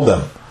Moavim called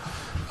them,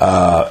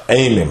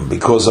 Amim,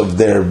 because of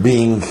their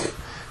being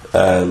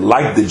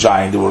like the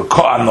giant. They were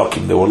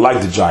Ko'anokim. They were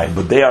like the giant,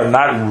 but they are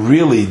not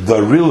really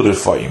the real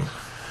Refoim.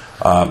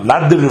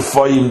 Not the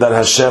Refoim that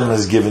Hashem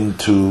has given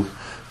to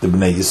the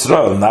Bnei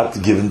Yisrael,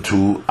 not given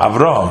to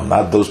Avram,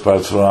 not those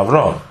parts from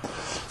Avram.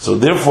 So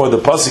therefore, the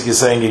pasuk is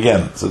saying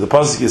again. So the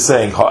pasuk is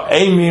saying,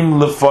 "Ha'emim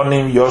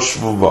lefonim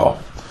yoshvu bo."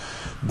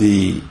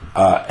 The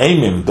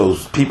Amim,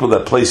 those people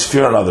that place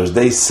fear on others,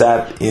 they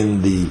sat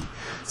in the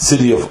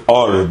city of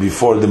Or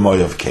before the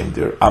Moav came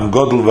there. Am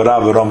godel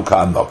v'rav v'rom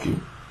ka'anokim.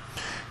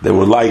 They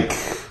were like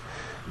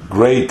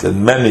great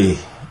and many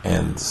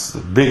and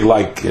big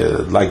like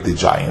the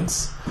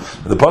giants.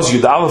 The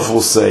pasuk Yud Aleph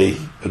will say,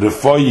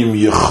 "Refoyim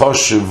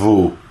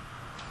yechoshevu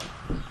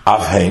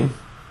avheim."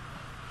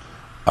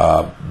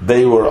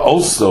 They were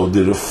also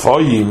the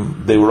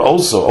Refoyim. They were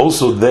also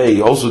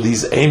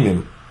these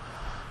Amim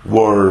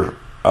were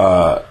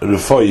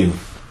Refoyim,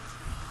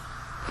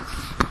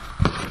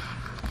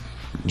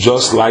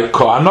 just like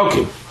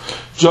Ko'anokim,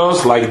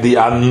 just like the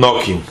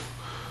Anokim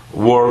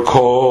were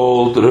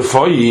called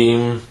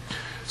Refoyim.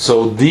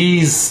 So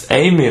these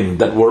Amim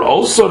that were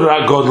also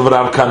Ragod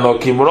V'Rav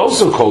Kanokim were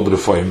also called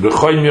Refoyim.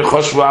 Refoyim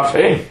Yechoshvu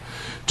Afheim,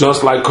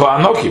 just like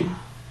Ko'anokim.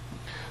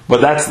 But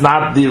that's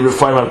not the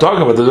Refoyim I'm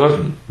talking about. The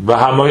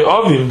Moavim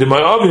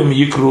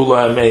Yikru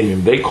Lahem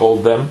Amim. They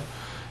called them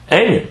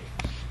Amim.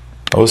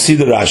 I will see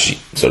the Rashi.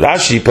 So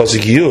Rashi,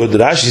 Pasuk Yud,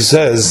 Rashi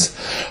says,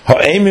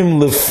 Ha'amim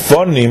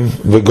lefonim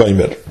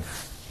v'goymer.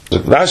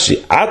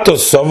 Rashi, Ato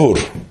Savur.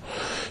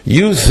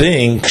 You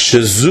think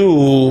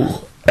Shezu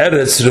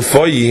Eretz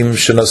Refoyim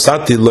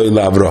Shenasati Loi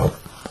LaAvraham.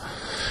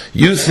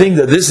 You think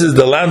that this is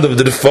the land of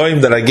the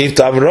Refoyim that I gave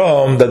to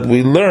Avraham, that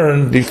we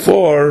learned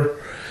before,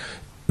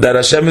 that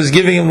Hashem is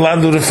giving him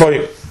land of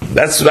Refoyim.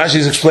 That's Rashi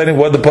is explaining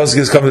what the pasuk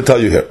is coming to tell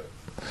you here.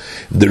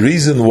 The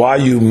reason why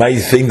you might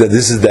think that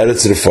this is the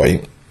Eretz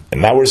Refoyim,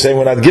 and now we're saying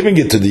we're not giving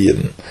it to the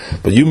Yidden,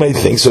 but you may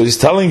think, so he's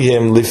telling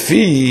him,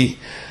 Lefi,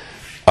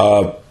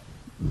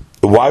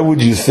 why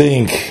would you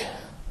think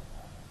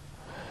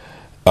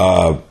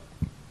that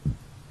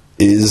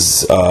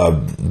this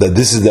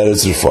is the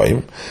Eretz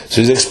Refoyim?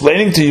 So he's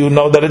explaining to you,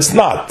 no, that it's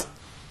not.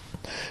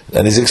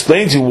 And he's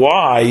explaining to you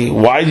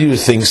why do you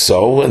think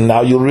so, and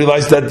now you'll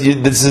realize that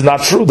this is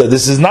not true, that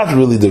this is not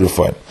really the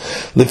Refoyim.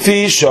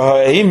 Lefi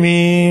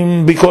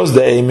sha'amim, because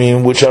the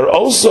Amim, which are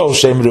also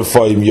Shem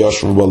Refoyim,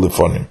 Yoshvu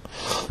B'Lefonim,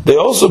 they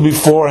also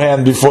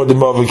beforehand, before the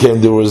Moav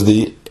came, there was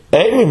the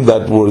Amim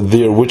that were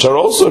there, which are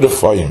also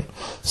Refoyim,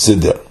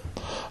 sit there.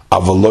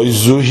 Avaloi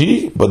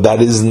Zuhi, but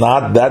that is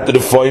not that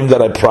Refoyim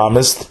that I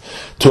promised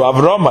to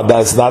Avram,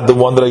 that's not the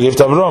one that I gave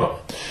to Avram.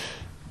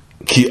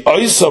 Ki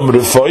oisam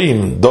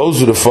Refoyim,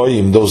 those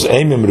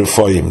Amim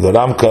Refoyim, the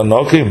Ram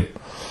Kanokim,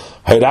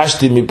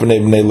 Hayrashti mipnei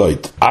bnei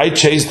Lot. I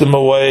chased them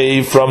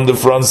away from the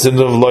front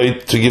center of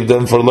Lot to give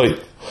them for Lot.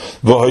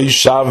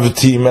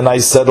 V'hoishavtim, and I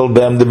settled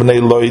them, the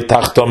bnei Lot,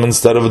 tachtom,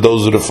 instead of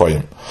those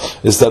Refoyim.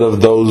 Instead of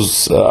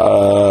those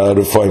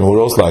Refoyim who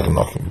were also like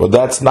Kanokim. But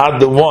that's not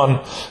the one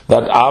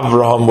that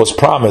Avraham was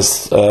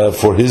promised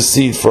for his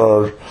seed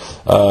for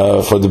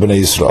the bnei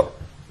Yisrael.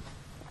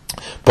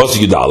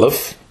 Pasuk Yud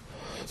Aleph.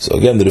 So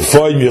again, the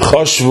Refoyim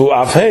Yechoshvu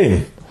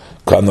Avheim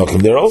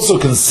Kanokim. They're also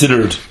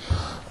considered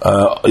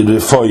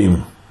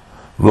Refoyim,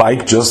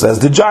 like just as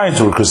the giants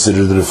were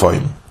considered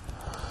Refoyim.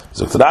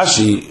 So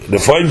Rashi,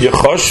 Refoyim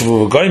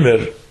Yechoshvu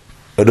V'Goymer,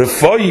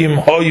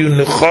 Refoyim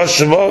Hoyu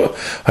Nechashva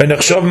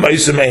Haynachshav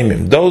Ma'isum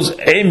Amim. Those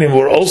Amim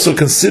were also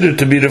considered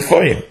to be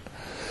Refoyim.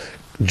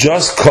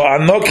 Just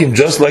Ko'anokim,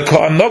 just like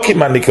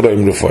Ko'anokim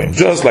Anikroim Refoyim,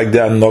 just like the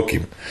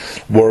Anokim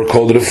were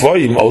called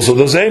Refoyim, also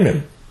those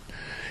Amim.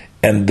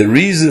 And the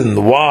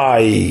reason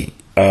why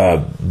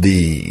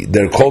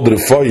they're called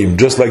Refoyim,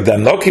 just like the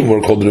Anokim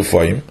were called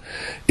Refoyim,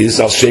 is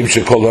Al Shem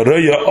Shekol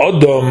Haraya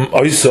Odom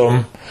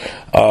Oisom.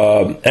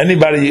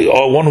 Anybody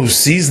or one who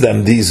sees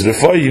them, these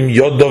Refoyim,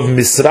 Yodov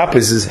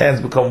Misrapis, his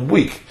hands become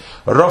weak.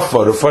 Rafa,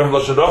 Refoyim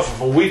Lashon Rafa,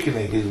 from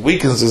weakening, he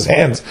weakens his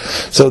hands.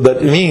 So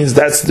that means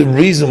that's the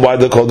reason why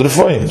they're called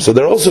Refoyim. So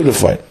they're also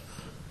Refoyim.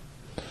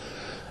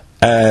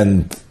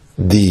 And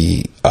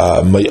the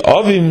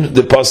Moavim,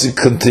 the pasuk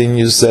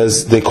continues,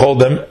 says they call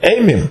them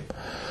Amim,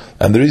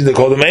 and the reason they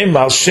call them Amim,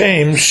 Al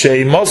Shem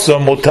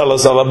Sheimosom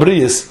Motelas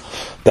Alabrius,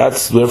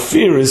 that's where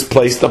fear is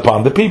placed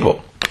upon the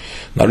people.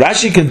 Now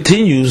Rashi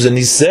continues and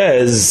he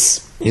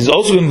says he's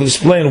also going to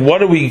explain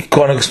what are we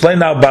going to explain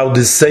now about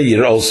this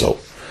Seir also.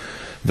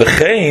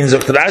 V'chein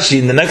Zokt Rashi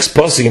in the next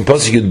pasuk, in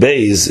pasuk Yud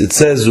Beis, it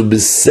says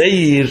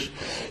U'B'Seir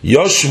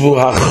Yoshvu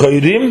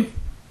HaChoyrim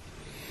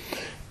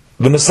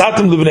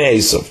V'Nesatim L'Bnei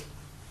Esav.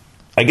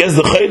 I guess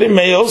the Chayrim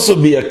may also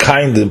be a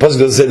kind, the pasuk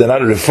doesn't say they're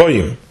not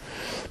Refoyim,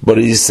 But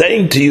he's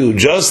saying to you,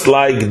 just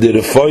like the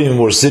Rephaim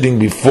were sitting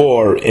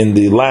before in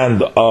the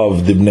land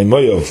of the Bnei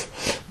Moav,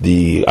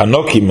 the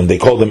Anokim, and they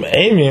called them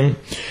Amim,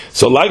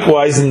 so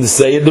likewise in the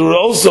Seir there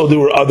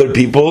were other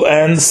people,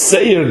 and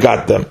Seir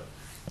got them.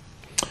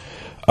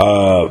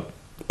 And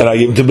I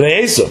gave them to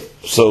Bnei Esav.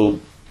 So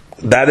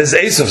that is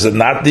Esav's, and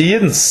not the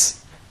Yidden's.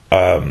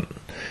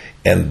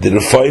 And the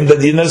Rephaim that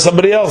Yidden is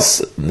somebody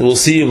else. We'll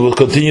see, we'll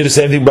continue the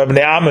same thing by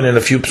Bnei Ammon in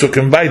a few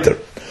psukim weiter.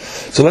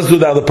 So let's do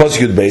that on the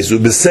Pasuk base.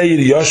 U'b'seir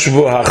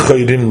yoshvu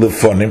ha'chayrim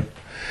lefonim.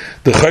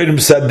 The chayrim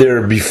sat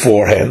there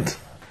beforehand.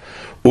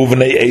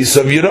 U'vnei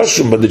Esav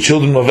yiroshum, but the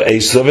children of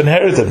Esav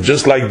inherit them,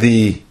 just like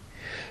the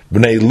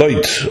Bnei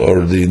Lot,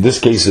 or in this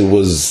case it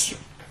was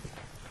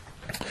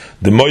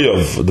the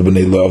Moav of the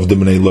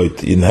Bnei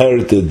Lot,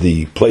 inherited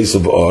the place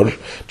of Or,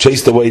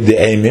 chased away the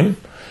Amim,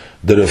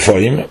 the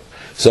Rephaim.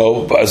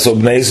 So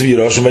Bnei Esav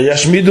yiroshum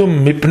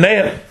v'yashmidum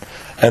mipneihem.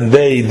 And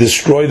they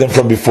destroyed them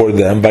from before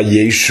them by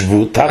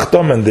Yeshvu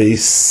Tachtom, and they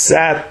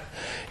sat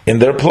in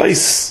their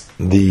place.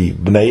 The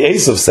Bnei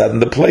Esav sat in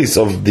the place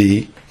of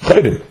the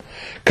Chayrim.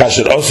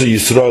 Kasher also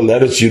Yisrael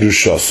Eretz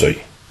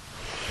Yerushasoi.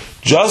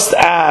 Just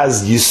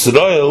as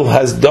Yisrael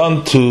has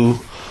done to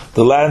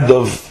the land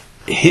of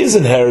his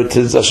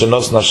inheritance,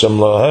 Ashenos Hashem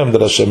Lohem,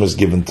 that Hashem has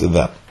given to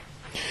them.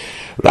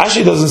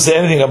 Rashi doesn't say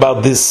anything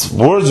about these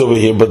words over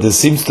here, but there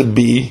seems to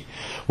be,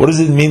 what does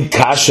it mean?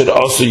 Kasher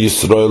also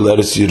Yisrael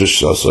Eretz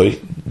Yerushasoi.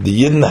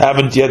 The Yidden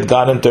haven't yet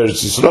gone into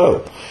Eretz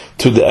Yisrael,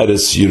 to the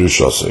Eretz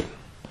Yerushasoi.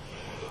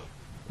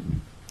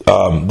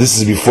 This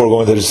is before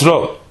going to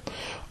Yisrael.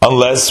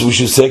 Unless we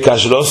should say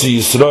Kasher also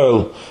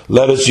Yisrael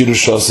Eretz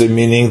Yerushasoi,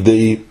 meaning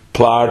the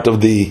part of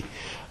the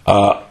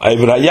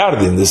Eivra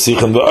Yardin, the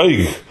Sichon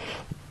V'Oig.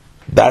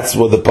 That's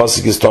what the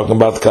pasuk is talking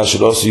about.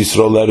 Kasher also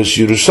Yisrael Eretz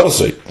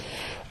Yerushasoi.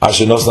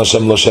 Asher Nos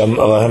Hashem Loshem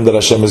Alahem, that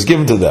Hashem has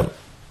given to them.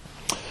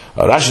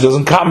 Rashi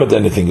doesn't comment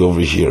anything over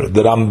here.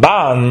 The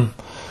Ramban,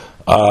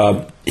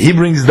 he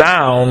brings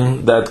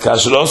down that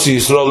Kasher Osi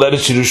Yisrael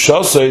Eretz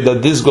Yerushasoi,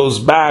 that this goes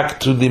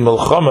back to the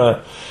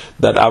Melchama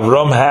that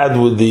Avram had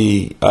with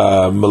the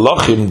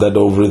Melachim, that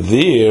over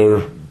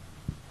there,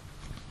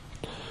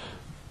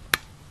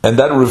 and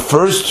that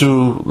refers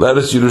to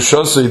Eretz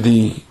Yerushasoi,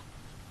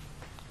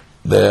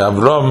 the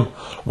Avram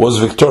was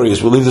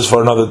victorious. We'll leave this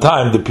for another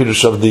time, the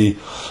Pirush of the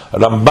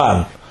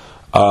Ramban.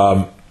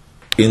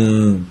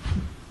 In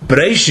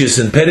Bereishis,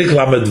 in Perek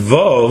Lamed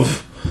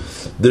Vov,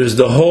 there's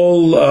the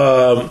whole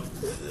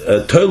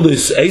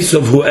Toilus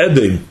Esav Hu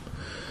Edom,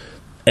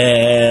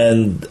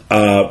 and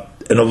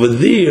over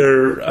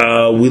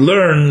there we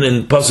learn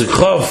in Pasuk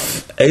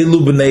Chav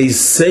Elu Bnei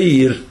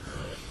Seir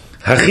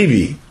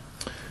Hachivi.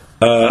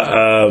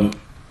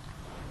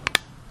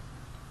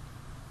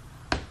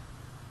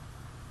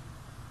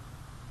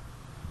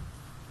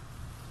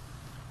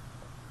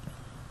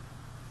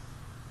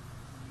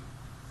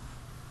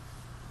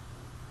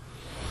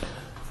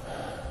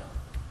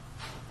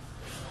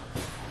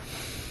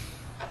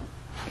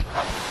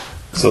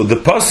 So the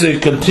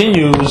pasuk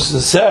continues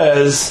and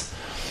says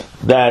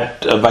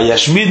that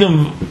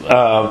Vayashmidim,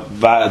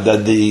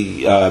 that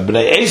the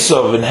Bnei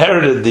Esav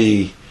inherited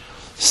the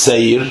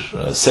Seir.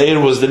 Seir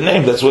was the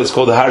name, that's why it's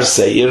called Har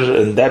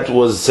Seir, and that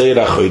was Seir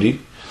Achori.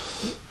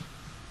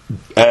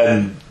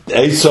 And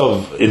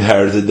Esav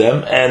inherited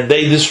them, and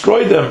they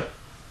destroyed them.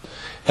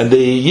 And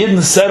the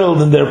Yidden settled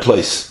in their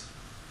place.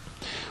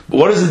 But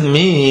what does it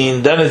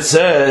mean? Then it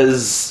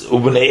says,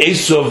 Ubnei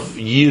Esav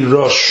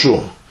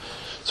Yiroshum.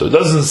 So it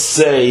doesn't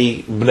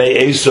say Bnei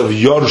Esav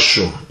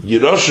Yorshum.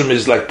 Yeroshum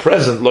is like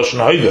present, Lashon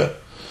Haiva.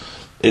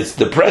 It's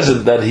the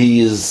present that he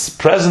is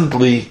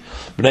presently,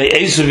 Bnei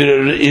Esav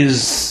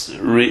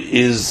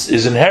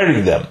is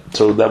inheriting them.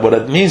 So that what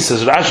it means,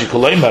 says Rashi,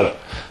 Kolaimar,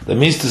 that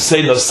means to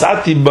say,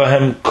 Nosati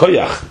Bahem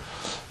Koyach.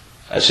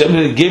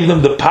 Hashem gave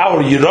them the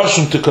power,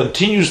 Yeroshum, to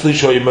continuously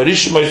show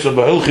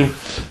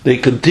they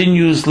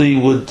continuously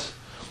would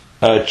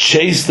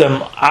chase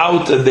them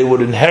out, and they would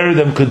inherit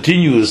them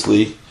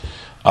continuously.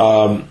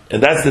 And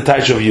that's the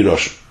Taich of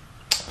Yerosh.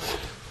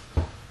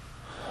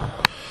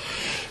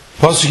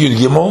 Pasuk Yud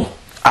Gimel.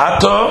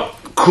 Ato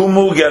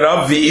kumu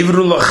gerav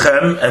v'ivru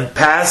lachem, and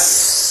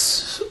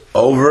pass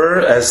over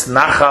as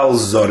Nachal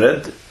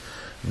Zored,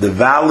 the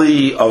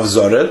valley of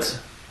Zored,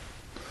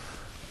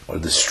 or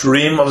the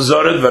stream of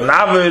Zored.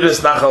 V'naver es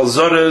Nachal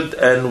Zored,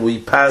 and we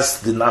pass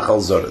the Nachal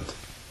Zored.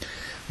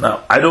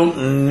 Now, I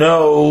don't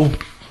know.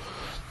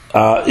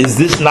 Is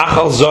this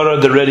Nachal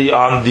Zored already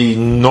on the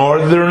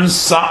northern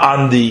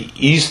on the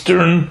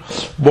eastern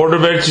border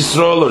of Eretz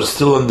Yisrael, or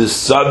still on the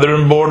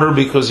southern border?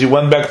 Because he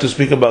went back to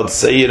speak about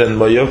Seir and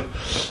Moav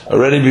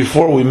already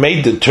before we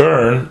made the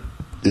turn.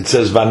 It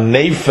says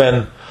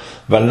Vaneifen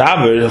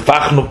Vanaver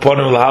Fachnu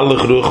Ponim Lahalich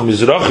Ruch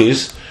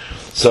Mizrachis.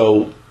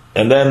 So,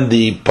 and then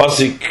the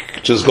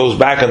pasuk just goes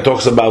back and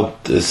talks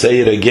about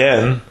Seir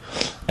again,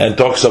 and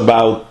talks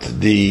about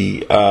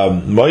the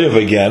Moav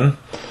again.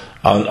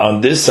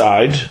 on this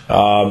side,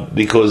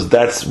 because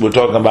we're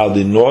talking about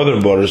the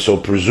northern border. So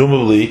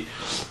presumably,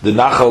 the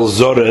Nachal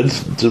Zored,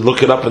 to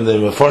look it up in the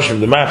Mefarshim,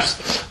 the maps,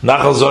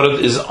 Nachal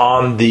Zored is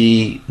on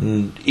the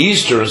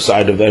eastern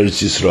side of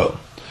Eretz Yisrael.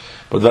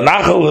 But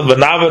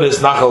Vanavar is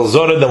Nachal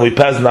Zored, then we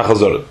pass Nachal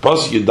Zored.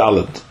 Pasuk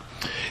Yudalet.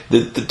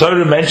 The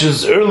Torah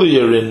mentions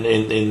earlier in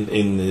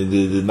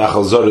the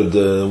Nachal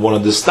Zored, one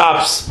of the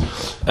stops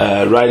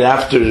right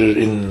after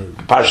in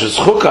Parshas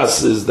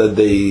Chukas is that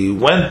they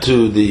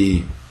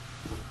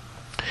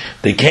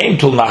came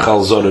to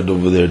Nachal Zored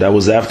over there. That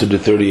was after the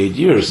 38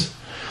 years.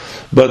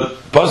 But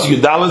Pasuk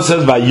Yudalet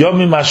says,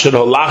 "Vayomim asher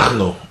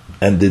holachnu,"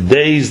 and the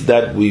days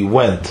that we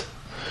went,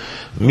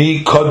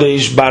 mi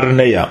Kodesh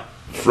Barnea,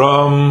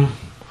 from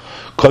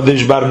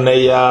Kodesh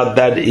Barnea,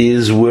 that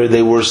is where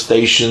they were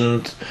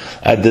stationed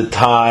at the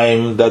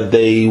time that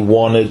they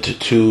wanted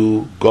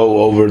to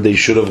go over. They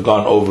should have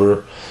gone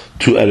over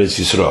to Eretz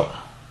Yisrael.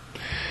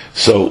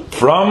 So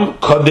from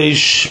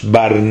Kodesh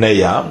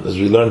Barnea, as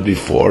we learned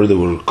before, there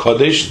were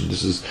Kodesh.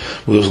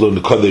 We also learned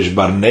the Kodesh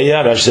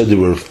Barnea. Rashi said there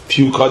were a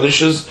few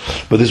Kodeshes,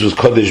 but this was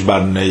Kodesh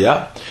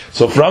Barnea.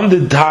 So from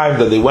the time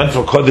that they went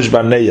from Kodesh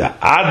Barnea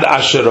ad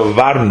Asher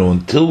Avarnu,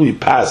 until we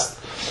passed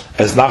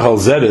as Nachal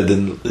Zered,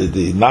 and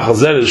the Nachal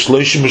Zered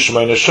Shloshim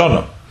Shemaina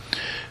Shana,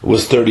 it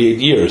was 38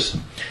 years.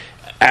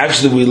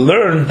 Actually, we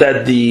learned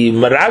that the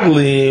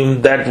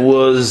Meraglim, that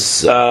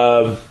was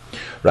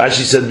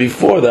Rashi said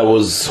before, that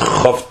was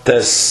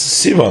Chavtes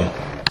Sivan.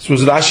 This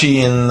was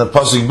Rashi in the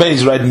Pasuk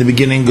Beis, right in the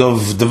beginning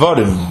of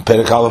Devarim,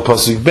 Perikala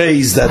Pasuk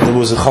Beis, that there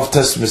was a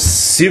Chavtes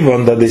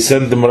Sivan that they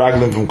sent the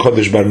Meraglim from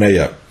Kodesh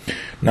Barnea.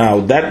 Now,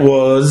 that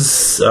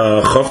was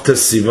Chavtes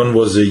Sivan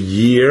was a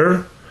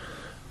year,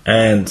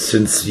 and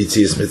since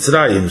Yitzias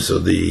Mitzrayim, so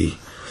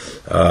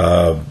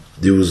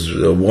there was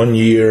 1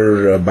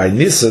 year by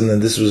Nisan,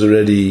 and this was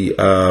already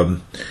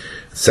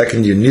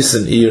second year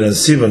Nisan, Iyar, and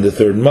Sivan, the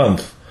third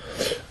month.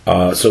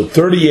 So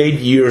 38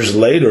 years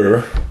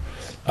later,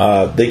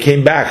 they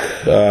came back.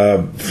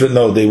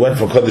 They went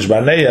from Kodesh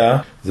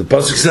Barnea. The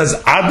pasuk says,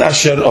 "Ad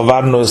asher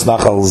avarnu es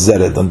Nachal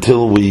Zered,"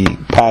 until we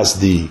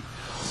passed the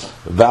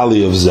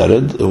valley of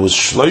Zered. It was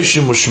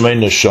Shloshim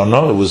u'Shmeina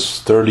Shana. It was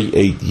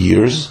 38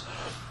 years.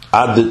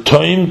 Ad the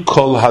toim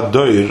kol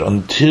hadoir,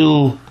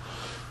 until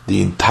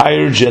the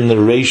entire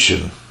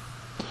generation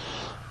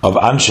of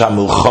Ansha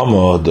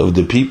Milchama, of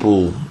the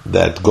people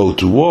that go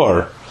to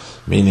war,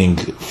 meaning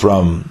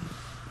from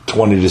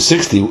 20 to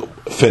 60,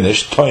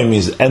 finished. Toim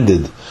means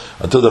ended,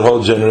 until the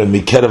whole generation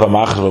Mikerev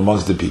HaMachrav,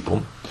 amongst the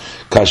people.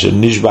 Kasher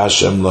Nishba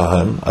Hashem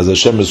Lahem, as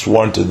Hashem has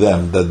sworn to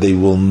them that they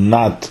will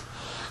not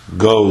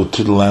go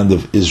to the land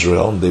of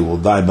Israel, they will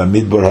die by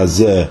Midbar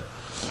Hazeh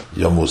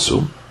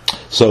Yamusu.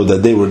 So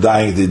that they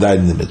died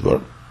in the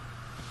Midbar.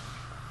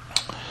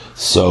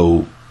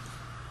 So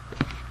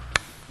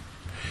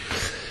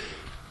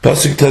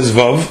Pasuk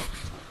Tezvav.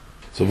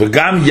 So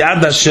v'gam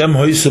yad Hashem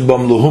hoisu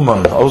bam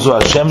luhuman. Also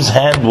Hashem's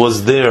hand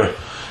was there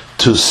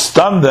to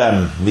stun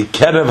them,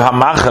 mikerev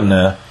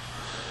hamachane,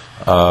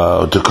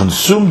 to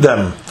consume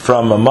them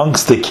from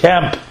amongst the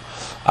camp,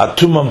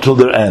 atumam till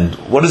their end.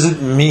 What does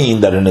it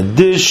mean that in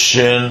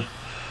addition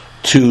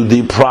to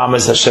the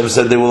promise Hashem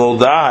said they will all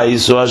die,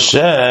 so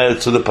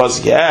the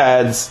pasuk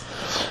adds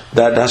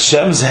that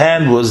Hashem's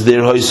hand was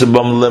there hoisu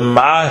bam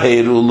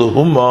lemaher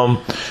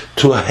uluhumam,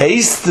 to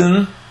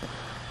hasten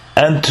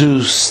and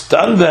to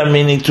stun them,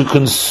 meaning to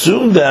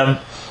consume them,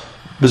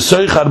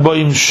 b'soich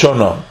arboim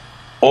shona,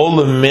 all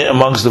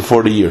amongst the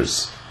 40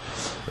 years.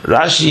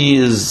 Rashi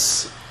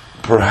is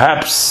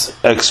perhaps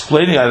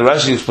explaining, I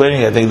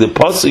think, the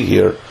pasuk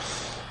here.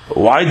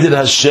 Why did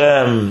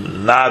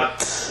Hashem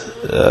not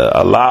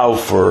allow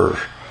for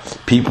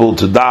people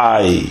to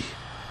die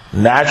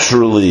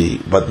naturally,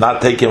 but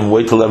not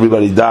wait till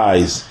everybody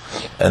dies,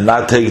 and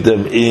not take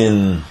them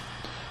in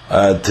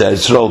to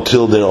Israel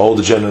till their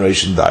older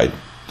generation died?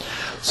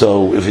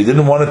 So if he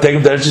didn't want to take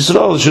him to Eretz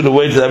Yisrael, he should have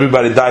waited till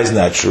everybody dies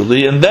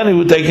naturally, and then he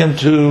would take him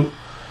to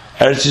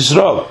Eretz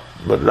Yisrael.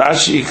 But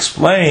Rashi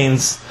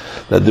explains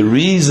that the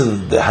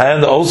reason the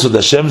hand, also the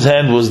Hashem's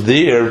hand, was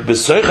there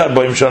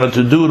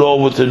to do it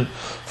all within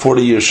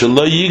 40 years. So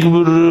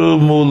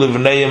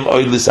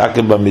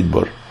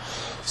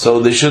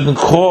they shouldn't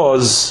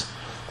cause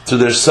to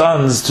their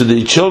sons, to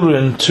the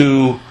children,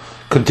 to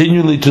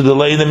continually to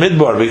delay in the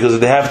midbar, because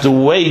they have to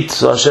wait.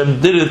 So Hashem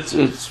did it,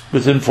 it's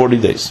within 40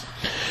 days.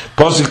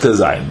 Pasuk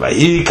Tezayin.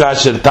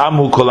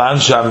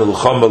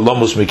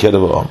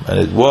 And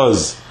it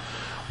was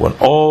when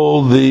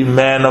all the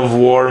men of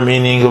war,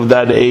 meaning of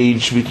that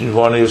age between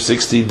 20 or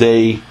 60,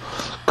 they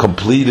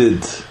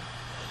completed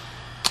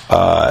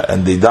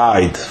and they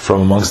died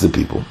from amongst the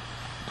people.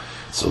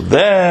 So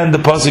then the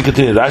pasuk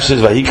continues. Rashi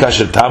says,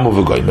 "Vayikasher tamu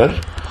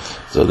v'goymer."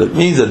 So that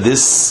means that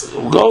this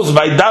goes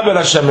by Daber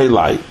Hashem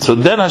Elai. So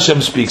then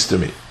Hashem speaks to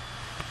me.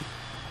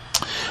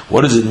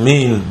 What does it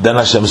mean? Then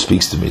Hashem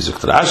speaks to me.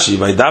 Rashi,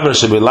 by Daber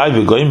Hashem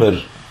Elai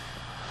v'goymer.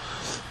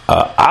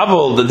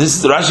 Avol, that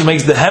this Rashi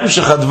makes the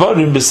hemshech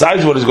advarim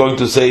besides what he's going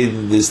to say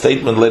in the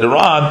statement later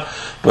on,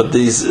 but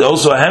there's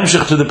also a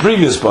hemshech to the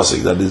previous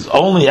pasuk that is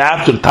only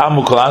after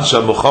tamu kol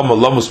ansha b'chama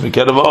lomus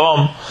mikerav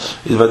ha'om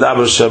is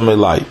vadaber Shem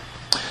Elai.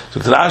 So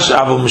Rashi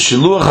Avol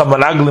mishiluach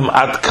hamaraglim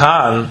at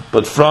kan,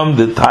 but from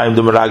the time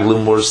the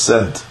maraglim were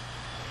sent.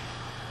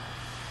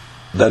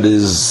 That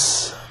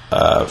is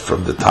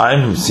from the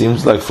time, it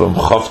seems like from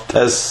Chav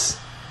Tes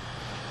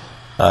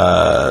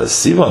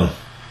Sivan.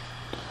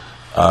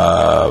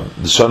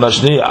 The Shana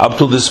Shniya, up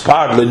to this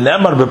part,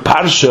 Lenemar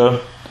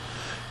beParsha,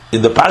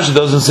 in the Parsha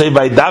doesn't say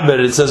Vaydaber,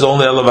 it says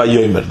only Ela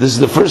Vayomer. This is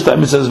the first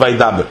time it says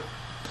Vaydaber.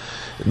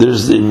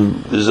 There's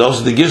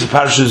also the Giz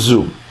Parsha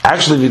Zu.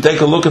 Actually, if you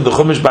take a look at the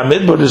Chumash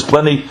Bamidbar, there's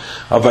plenty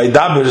of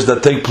Vaydabers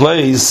that take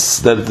place,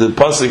 that the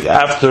pasuk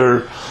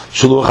after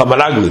Shuluch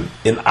HaMaraglim.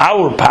 In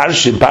our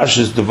Parsha, in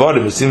Parshas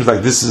Devarim, it seems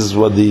like this is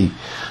what the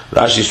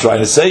Rashi is trying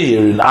to say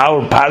here. In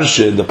our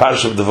Parsha, in the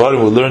Parsha of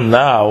Devarim, we learn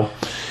now,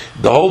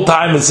 the whole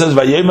time it says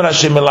Vayemer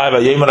Hashem Elai,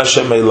 Vayemer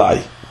Hashem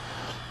Elai,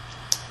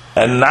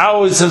 and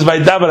now it says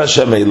Vaydaber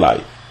Hashem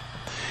Elai.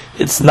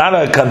 It's not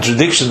a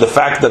contradiction, the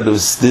fact that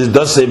this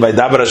does say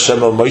Vaydaber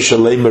Hashem El Moshe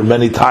Leimer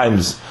many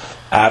times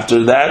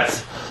after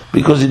that,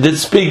 because he did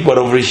speak, but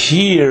over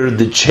here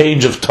the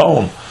change of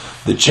tone,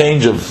 the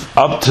change of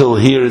up till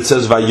here it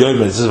says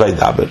Vayomer, it says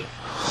Vaydaber.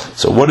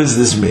 So what does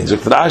this mean?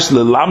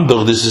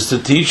 This is to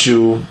teach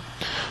you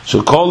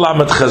Shekol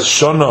Lamed Ches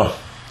Shana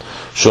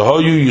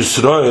Shahoyu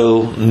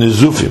Yisrael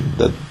Nizufim,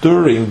 that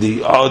during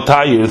the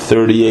entire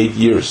 38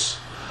 years,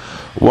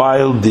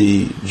 while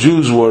the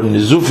Jews were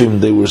Nizufim,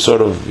 they were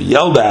sort of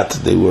yelled at,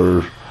 they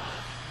were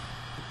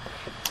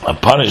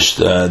punished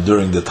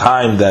during the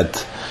time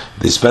that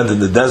they spent in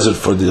the desert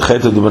for the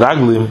Chet of the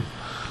Meraglim.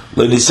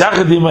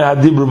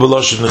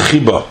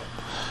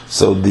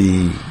 So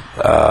the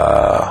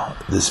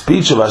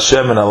speech of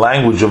Hashem in a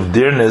language of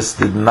dearness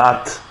did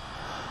not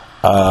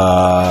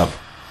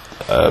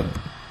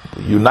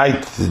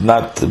unite, did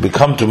not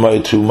become to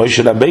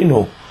Moshe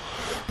Rabbeinu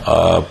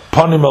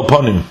ponim el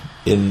ponim,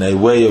 in a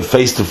way of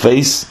face to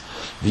face,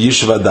 the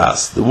Yishuv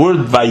Adas. The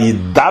word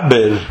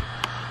Vayidaber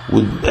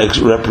would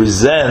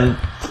represent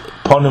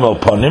ponim el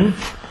ponim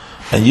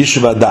and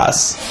Yishuv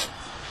Adas,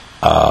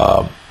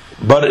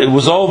 but it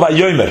was all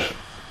Vayomer.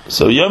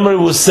 So Yomer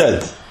was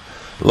said.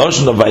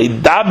 Loshen of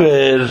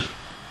Vayidaber,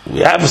 we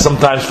have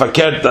sometimes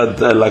fakert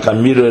that like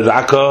Amir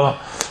Raka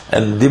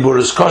and Dibur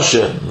is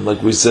kosher,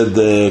 like we said,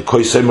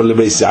 Koi Somer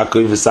Lebeis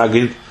Yaakov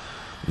V'Sagid.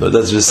 No,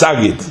 that's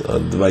V'Sagid.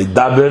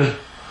 Vaydaber,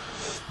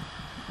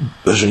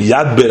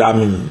 Yad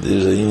Beramim,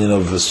 there's a union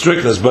of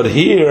strictness. But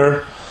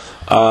here,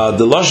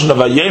 the Lashon of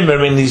Vayomer,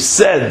 when he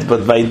said,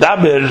 but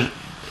Vaydaber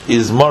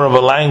is more of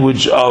a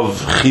language of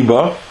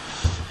Chiba,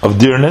 of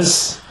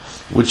dearness,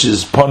 which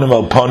is Ponim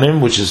al Ponim,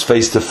 which is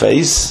face to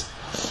face,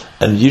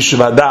 and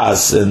Yishuv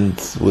Hadas, and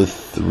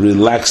with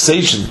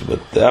relaxation,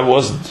 but that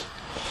wasn't.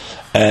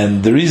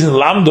 And the reason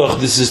Lamdoch,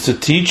 this is to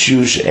teach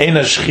you She'ena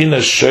Shechina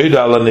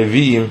Shoyda ala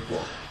Nevi'im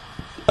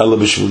Ela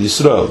B'Shvil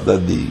Yisrael,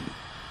 that the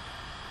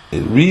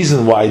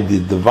reason why the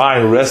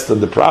divine rests on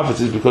the prophets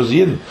is because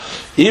Yidden.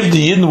 If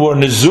the Yidden were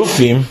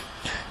Nizufim,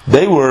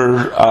 they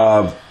were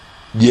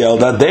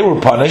yelled at, they were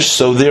punished,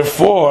 so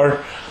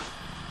therefore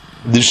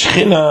the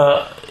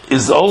Shechina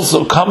is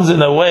also comes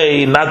in a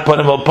way, not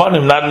Panim al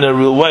Panim, not in a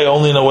real way,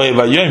 only in a way of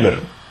Vayomer.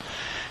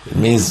 It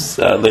means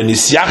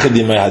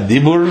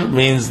Hadibur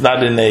means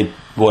not in a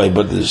way,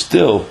 but there's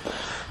still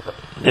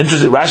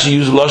interesting. Rashi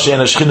used Loshe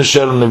and Ashchina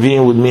Sher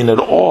Nevi'im would mean at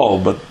all,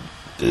 but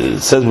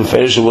it says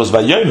Meferish it was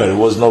Vayomer. It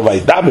was no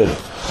Vaydaber,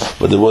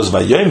 but it was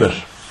Vayomer.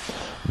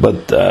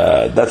 But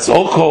that's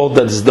all called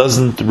that it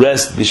doesn't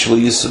rest Bishvil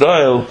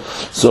Yisrael.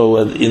 So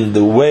in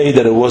the way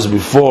that it was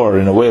before,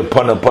 in a way of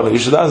Panim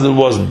Yisrael, it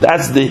wasn't.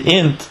 That's the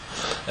hint,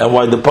 and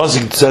why the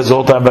pasuk says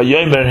all the time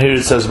Vayomer, and here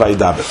it says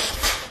Vaydaber.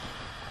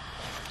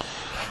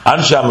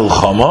 Ansha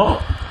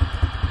Milchama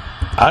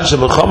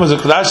is a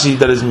Rashi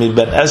that is mi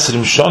ben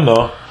Esrim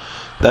Shana,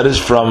 that is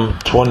from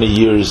 20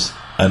 years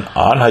and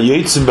on.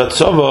 Hayotzim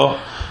Batzova,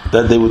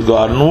 that they would go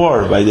out in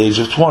war by the age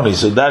of 20.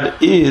 So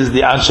that is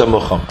the Ansha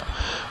Milchama.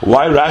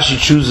 Why Rashi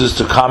chooses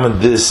to comment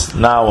this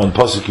now on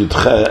pasuk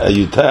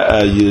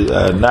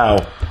now,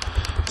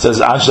 it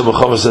says Ansha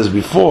Milchama says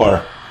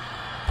before,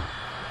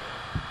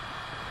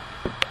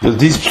 because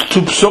these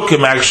two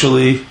psukim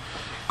actually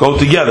go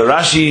together.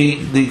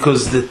 Rashi,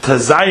 because the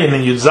Tazayin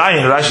and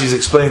Yudzayin, Rashi is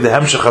explaining the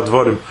Hemshech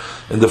HaDvarim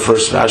in the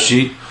first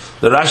Rashi.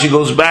 The Rashi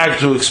goes back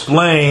to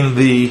explain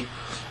the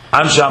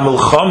Ansha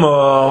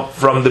Milchama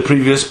from the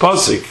previous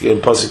pasuk, in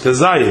pasuk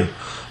Tazayin.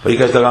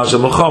 Ansha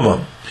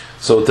Milchama.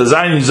 So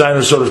Tazayin and Yudzayin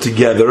are sort of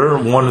together,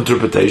 one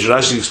interpretation.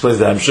 Rashi explains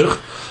the Hemshech,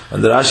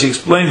 and the Rashi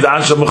explains the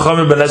Ansha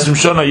Milchama ben Esrim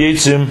Shana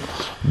Yitzim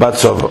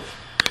Batzova.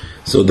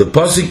 So the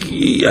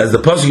pasuk, as the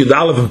pasuk Yud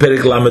Aleph in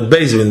Perek Lamed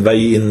Beis in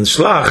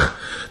Shlach,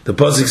 the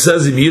pasuk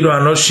says, "Im yiru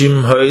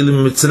anoshim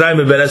ha'elim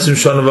mitzrayim ben esrim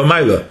shana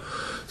v'mayla."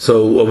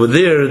 So over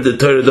there, the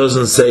Torah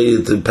doesn't say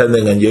it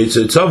depending on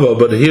Yotzei Tzava,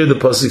 but here the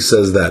pasuk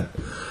says that.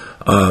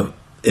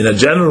 in a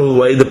general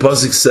way, the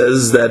pasuk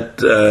says that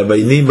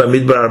Vayinim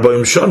b'midbar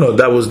arboim shana.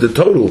 That was the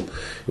total.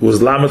 It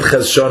was Lamed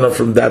Ches Shana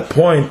from that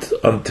point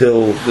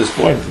until this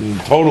point. In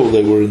total,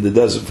 they were in the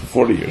desert for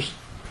 40 years.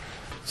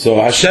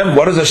 So Hashem,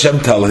 what does Hashem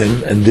tell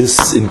him in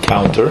this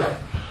encounter?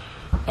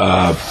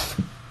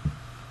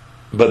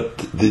 But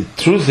the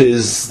truth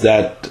is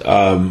that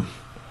the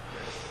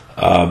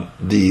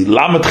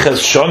Lamed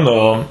Ches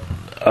Shana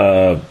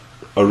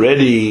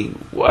already,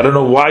 I don't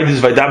know why this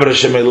Vaydaber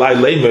Hashem Elai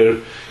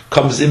Leimer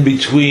comes in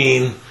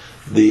between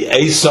the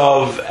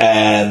Esav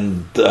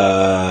and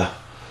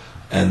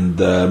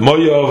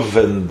Moav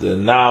and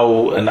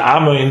now and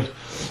Ammon.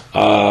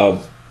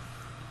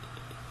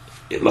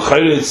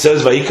 It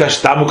says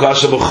Vayikash Tamu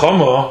Kasha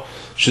B'Chomo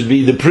should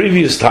be the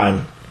previous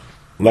time,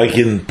 like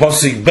in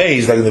Pasuk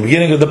Beis, like in the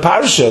beginning of the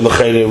parsha.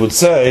 It would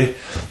say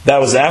that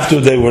was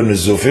after they were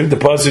Nezufim. The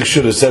Pasuk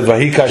should have said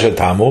Vayikash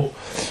Tamu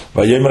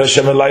Vayomer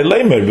Hashem Elai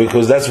Leimer,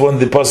 because that's when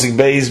the Pasuk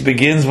Beis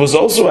begins. Was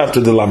also after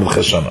the Lamed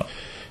Ches Shana.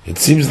 It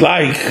seems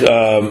like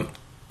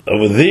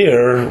over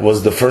there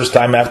was the first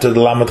time after the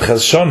Lamed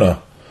Ches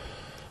Shana,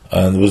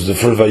 and was the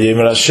first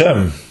Vayomer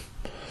Hashem.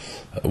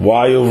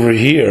 Why over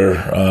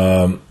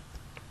here?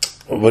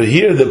 But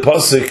here the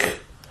pasuk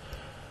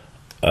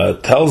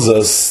tells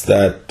us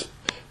that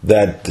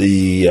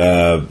the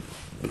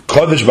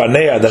Kodesh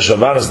Barnei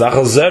Adashavanas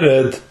Nachal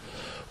Zered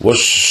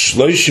was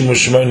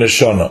 38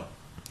 Shana.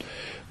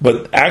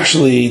 But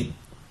actually,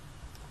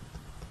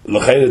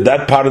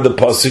 that part of the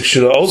pasuk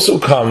should also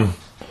come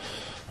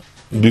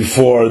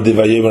before the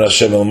Vayomer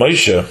Hashem El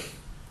Moshe,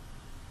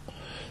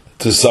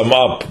 to sum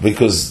up,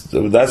 because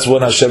that's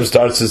when Hashem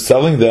starts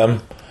telling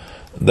them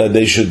that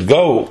they should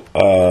go.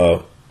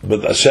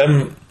 But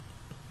Hashem,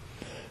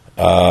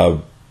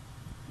 why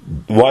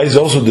is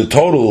also the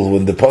total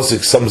when the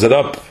pasuk sums it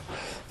up,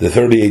 the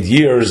 38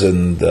 years,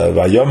 and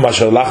Vayom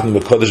Masher Lachnu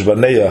B'Kodesh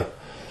Barnei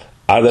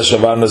Ad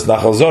Hashavanas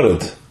Nachal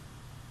Zored?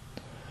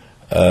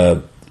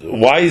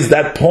 Why is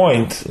that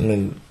point? I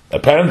mean,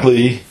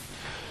 apparently,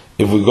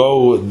 if we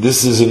go,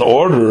 this is in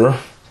order.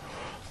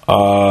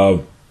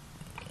 The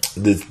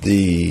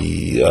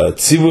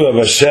Tzivui of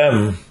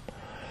Hashem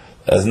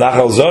as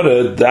Nachal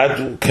Zored,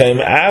 that came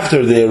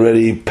after they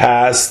already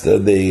passed.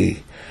 And they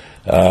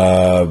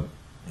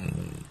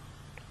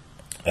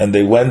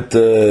went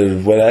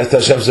when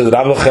Hashem said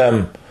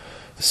Ravachem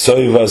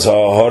Soivas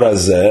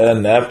HaHorazeh,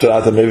 and after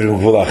Atamevim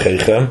Gvul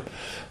Achechem,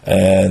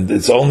 and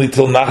it's only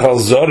till Nachal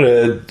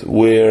Zored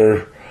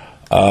where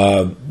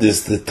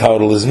the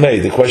total is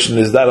made. The question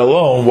is that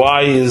alone.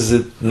 Why is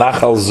it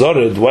Nachal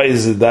Zored? Why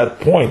is it that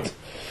point?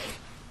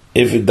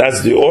 If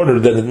that's the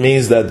order, then it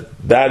means that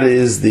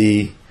is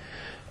the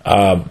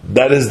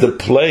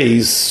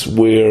place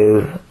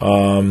where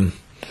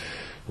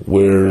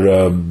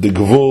the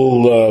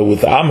Gvul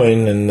with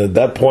Ammon, and at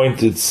that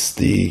point it's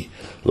the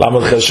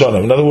Lamed Ches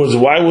Shana. In other words,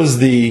 why was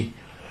the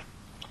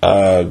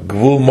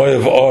Gvul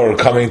Moav Or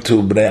coming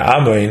to Bnei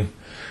Ammon,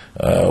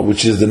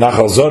 which is the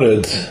Nachal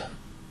Zored,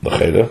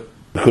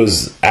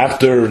 because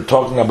after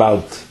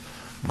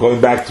going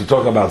back to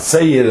talking about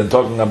Seir and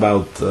talking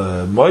about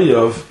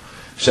Moav,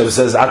 Hashem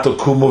says, "Ato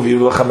kumu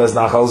v'yirulachem es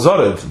Nachal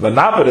Zored,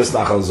 v'naber es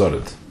Nachal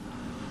Zored."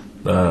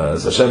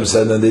 As Hashem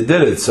said, and they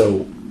did it.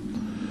 So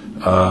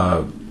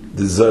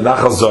this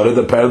Nachal Zored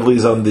apparently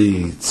is on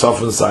the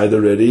Tzofan side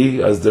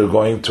already, as they're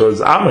going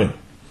towards Ammon.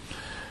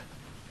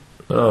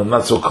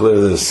 Not so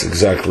clear this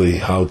exactly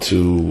how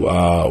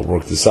to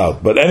work this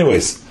out. But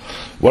anyways,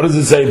 what does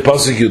it say in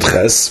Pasuk Yud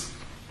Ches?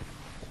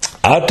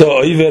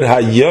 Ato oiver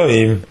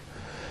hayoim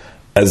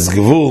as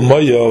Gvul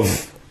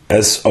Moav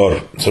es Or.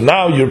 So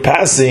now you're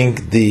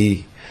passing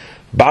the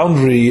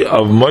boundary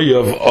of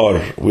Moav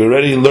Or. We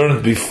already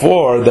learned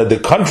before that the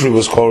country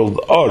was called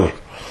Or,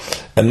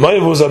 and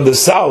Moav was on the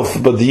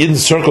south, but the Yidden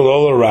circled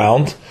all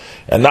around,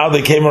 and now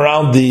they came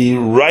around the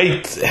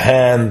right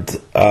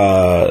hand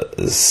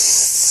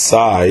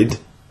side.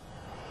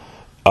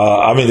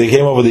 They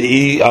came over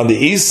on the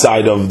east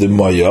side of the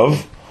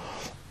Moav,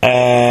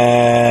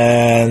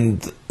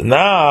 and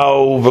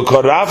now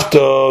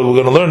v'korafto, we're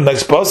going to learn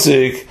next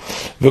pasuk,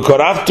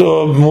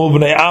 v'korafto mu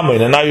bnei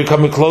Ammon, and now you're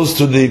coming close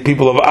to the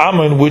people of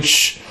Ammon,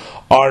 which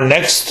are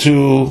next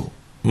to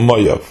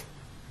Moav.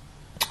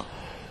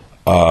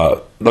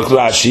 Dr.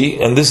 Rashi,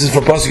 and this is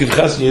for pasuk Yud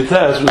Ches and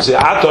Yutes, we say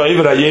ato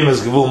iver hayem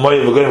es gvul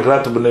Moav v'goyim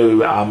v'korafto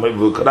bnei Ammon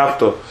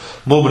v'korafto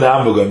mu bnei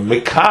Ammon v'goyim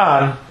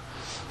mekan.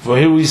 For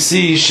here we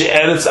see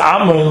she'eretz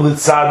Ammon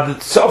litzad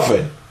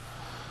Tzofin,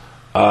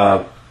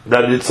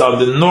 that it's on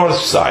the north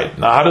side.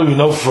 Now, how do we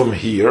know from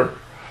here?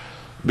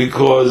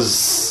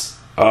 Because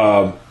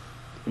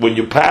when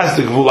you pass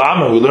the Gvul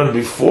Ammon, we learned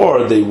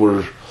before they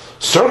were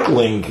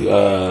circling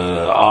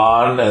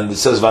on, and it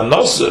says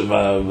Vanos,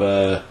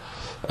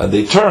 and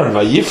they turned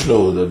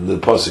Vayifnu, the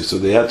pasuk, so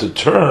they had to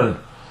turn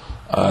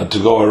to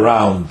go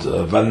around.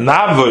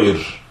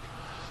 Vanavir,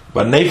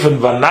 Vanefan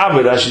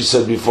Vanavir, as she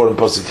said before in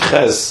pasuk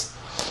Ches.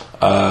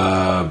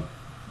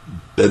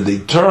 That they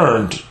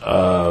turned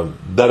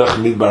Derech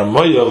Midbar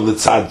Moav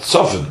Litzad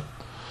Tzofin.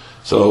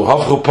 So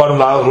Hafchu Parim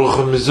La'al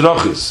Ruchim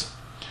Mizrachis,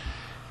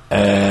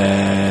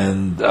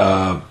 and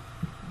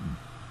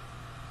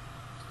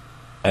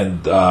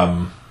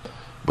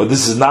but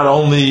this is not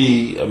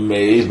only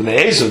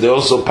Bnei Esav, they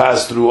also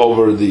passed through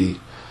over the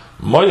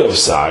Moav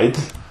side,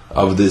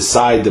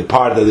 the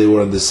part that they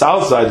were on the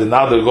south side, and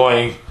now they're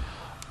going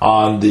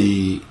on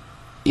the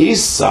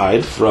east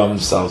side from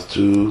south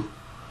to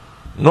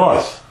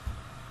north.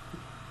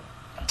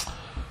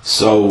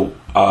 So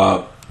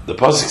the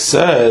pasuk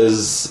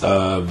says,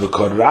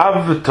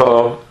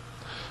 "V'koravto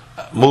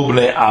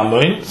mubnei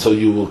Ammon." So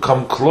you will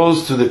come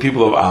close to the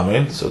people of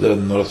Ammon. So they're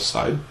on the north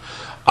side.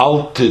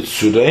 Al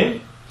titzurei.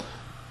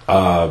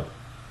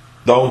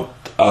 Don't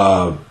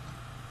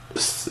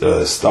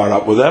start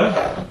up with them.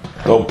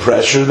 Don't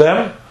pressure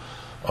them,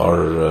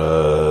 or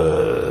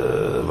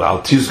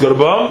al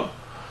tizgarbam,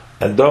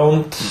 and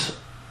don't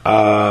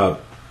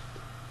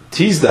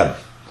tease them.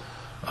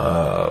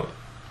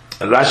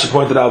 And Rashi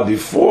pointed out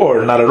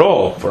before, not at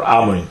all for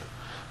Ammon,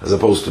 as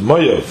opposed to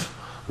Moav,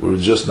 where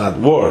it's just not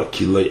war.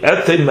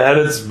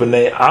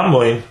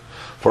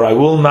 For I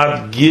will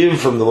not give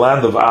from the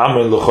land of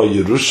Ammon l'cho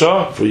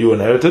Yerusha, for you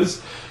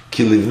inheritance.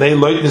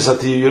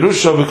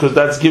 Because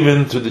that's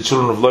given to the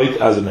children of Lot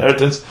as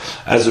inheritance.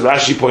 As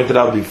Rashi pointed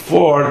out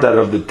before, that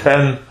of the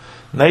 10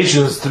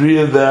 nations,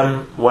 3 of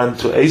them went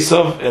to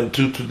Esav and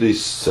 2 to the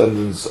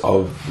descendants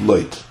of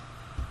Lot.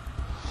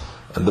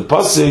 And the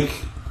pasuk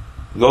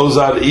goes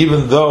out,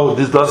 even though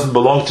this doesn't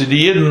belong to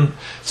the Yidden,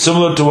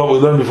 similar to what we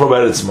learned before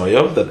about Eretz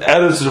Moav, that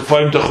Eretz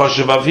Rephaim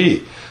Techoshev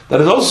Avi,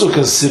 that is also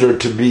considered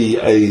to be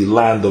a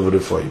land of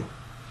Rephaim.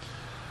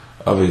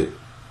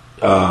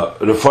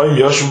 Rephaim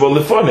Yoshua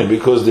Lefanim,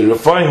 because the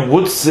Rephaim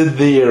would sit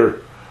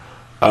there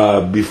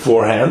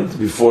before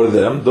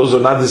them. Those are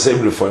not the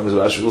same Rephaim as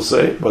Rashi will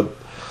say, but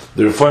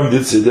the Rephaim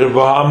did sit there.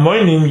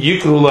 V'ha'amonim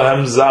yikru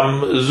lahem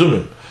zam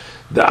zumim.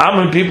 The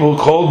Ammon people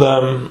called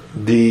them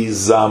the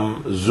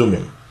zam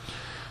zumim.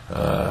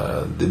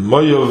 The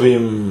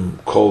Moavim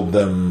called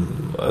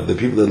them the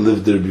people that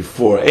lived there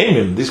before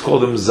Amim. These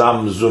called them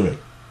zam zumim.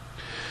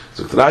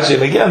 So Rashi,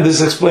 and again,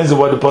 this explains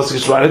what the pasuk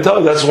is trying to tell.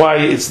 That's why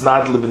it's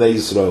not Libnei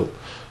Yisrael;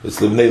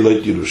 it's Libnei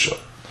Lot Yerusha.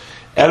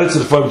 Eretz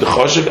Rephaim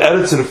Techoshev,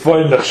 Eretz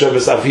Rephaim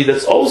Nechsheves Afi.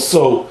 That's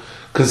also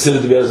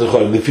considered to be Eretz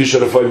Rephaim. The Fisher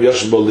Rephaim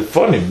Yashbol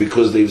Lefonim,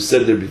 because they've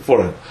said there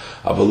before him.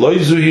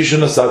 Avaloizu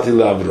Yishon Asati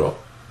LeAvro.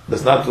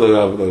 That's not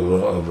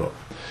LeAvro.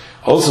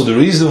 Also, the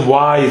reason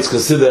why it's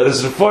considered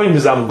Eretz Rephaim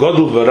is Am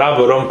Godul V'Rav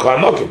Arom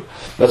Karnokim.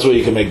 That's where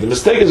you can make the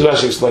mistake, as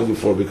Rashi explained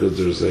before, because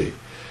there's a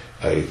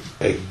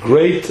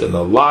great and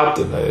a lot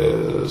and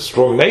a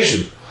strong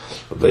nation.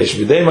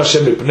 Hashem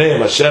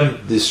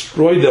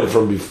destroyed them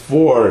from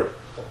before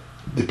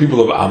the people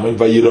of Ammon,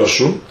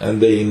 Vayiroshum, and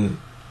they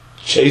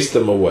chased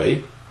them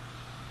away.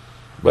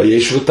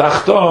 Vayeshu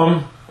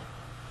Tachtom,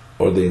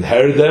 or they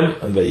inherited them,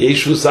 and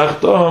Vayeshu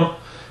Sachtom,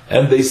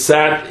 and they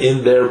sat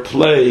in their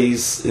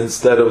place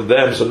instead of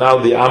them. So now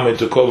the Ammon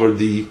took over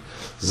the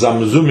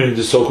Zamzumim,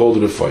 the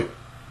so-called Rephaim.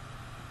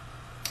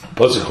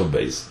 Pasuk of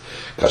base.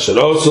 Kasher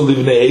also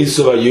livnei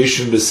Esav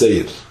Yeshim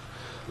b'Seir,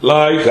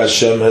 like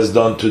Hashem has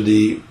done to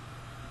the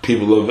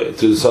people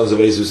to the sons of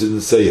Esav in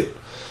Seir.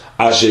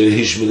 Asher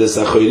hishmidas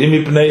achorim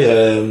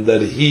mipneihem,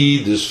 that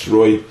he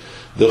destroyed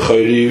the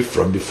chayri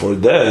from before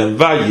them.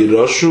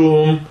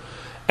 Vayiroshum,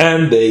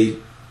 and they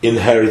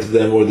inherited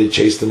them, or they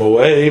chased them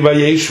away.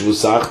 Vayeshu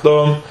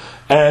sachtom,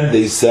 and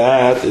they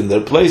sat in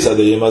their place.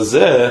 Adayim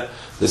hazeh.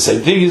 The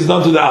same thing is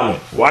done to the Ammon.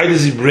 Why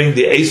does he bring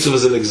the Esav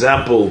as an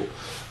example?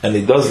 And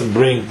he doesn't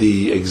bring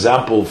the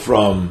example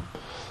from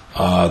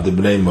the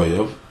Bnei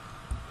Moav.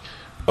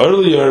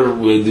 Earlier,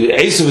 with the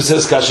Esav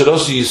says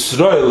Kasherosu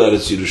Yisrael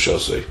Eretz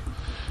Yerushosei.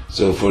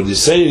 So for the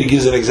Seir, he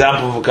gives an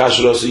example for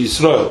Kasherosu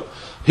Yisrael.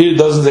 Here it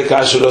doesn't say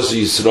Kasherosu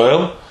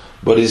Yisrael,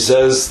 but he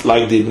says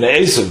like the Bnei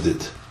Esav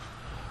did.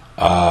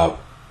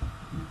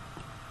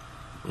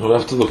 We'll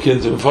have to look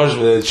into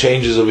unfortunately it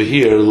changes over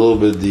here a little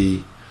bit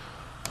the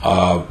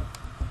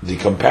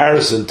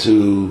comparison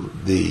to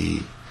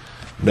the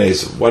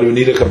Esav. Why do we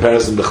need a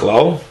comparison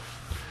b'chlal?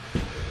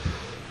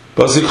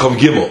 Pasuk Chav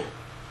Gimel.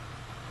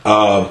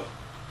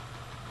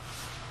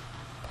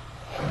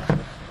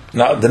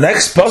 Now the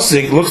next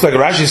pasuk looks like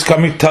Rashi is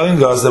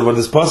telling us that when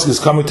this pasuk is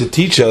coming to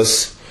teach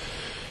us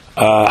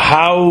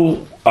how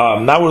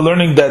now we're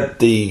learning that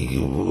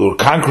we're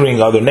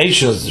conquering other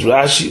nations.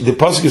 The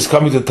pasuk is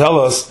coming to tell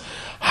us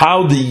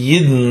how the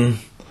Yidden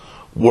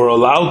were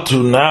allowed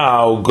to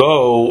now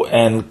go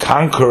and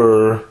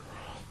conquer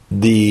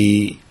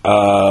the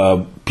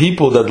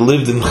people that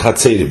lived in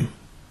Chatzerim.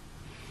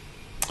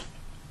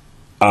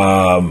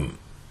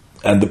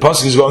 And the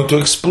pasuk is going to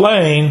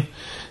explain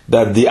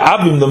that the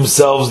Avim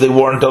themselves, they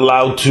weren't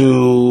allowed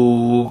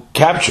to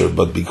capture,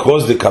 but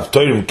because the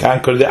Kaftorim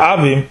conquered the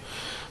Avim,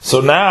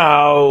 so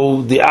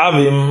now the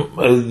Avim,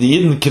 the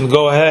Yidden can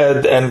go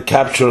ahead and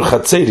capture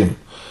Chatzerim.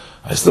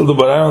 I still do,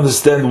 but I don't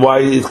understand why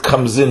it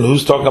comes in.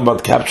 Who's talking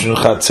about capturing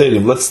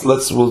Chatzerim?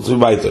 We'll do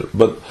weiter.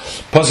 But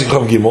Pasuk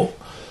Chav Gimel,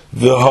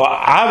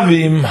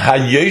 V'ha'avim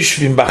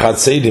ha'yoshvim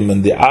b'Chatzerim,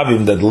 and the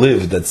Avim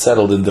that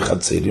settled in the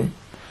Chatzerim,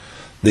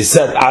 they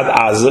said Ad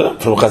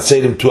Aza, from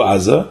Chatzerim to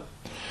Aza.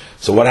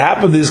 So what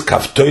happened is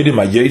Kaftoirim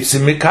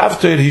Ayotzim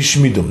Mikaftoir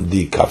Hishmidum.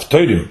 The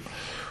Kaftoirim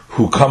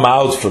who come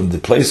out from the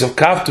place of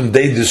Kaftorim,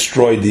 they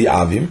destroyed the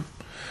Avim.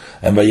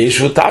 And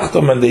Vayeshu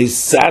Tachtom, and they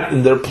sat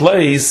in their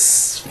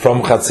place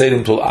from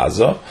Chatzerim to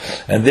Aza,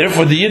 and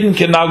therefore the Yidden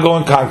can now go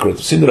and conquer it.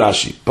 Sin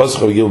Rashi.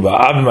 Pasuk Avim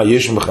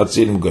Vayeshu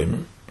Chatzerim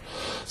Goimim.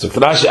 So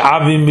Rashi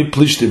Avim mi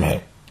Plishtim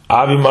Hem.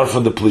 Avim are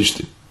from the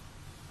Plishtim.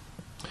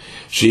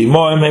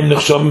 Sheimoim Hem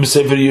Nechshavim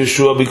Sefer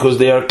Yeshua, because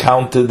they are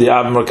counted, the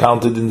Avim are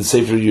counted in the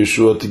Sefer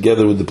Yeshua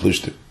together with the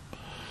Plishtim.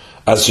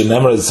 As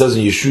Shenemar, it says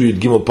in Yeshua Yud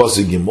Gimel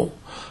Pasuk Gimel,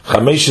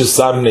 Chamesh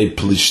Sarnei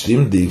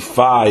Plishtim, the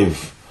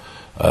 5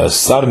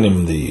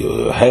 Sarnim,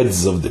 the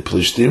heads of the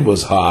Plishtim,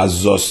 was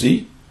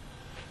Ha'azosi,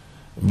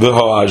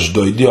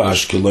 V'ha'ashdoidi,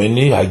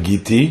 Ha'ashkeloni,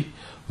 Hagiti,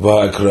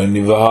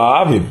 V'ha'akroni,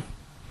 V'ha'avim.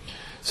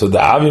 So the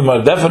Avim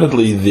are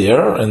definitely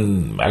there,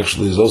 and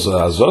actually there's also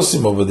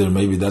Azosim over there,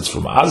 maybe that's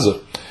from Azor,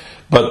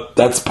 but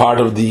that's part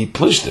of the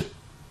Plishtim.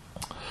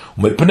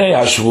 Because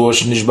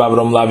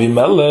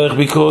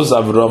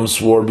Avram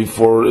swore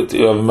before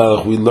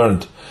Avimelech, we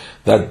learned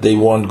that they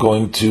weren't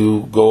going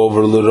to go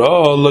over the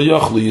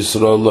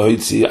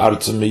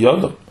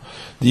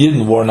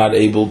Yidden were not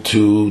able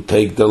to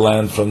take the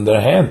land from their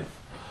hand.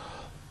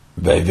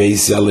 So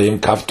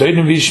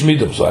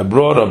I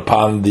brought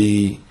upon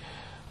the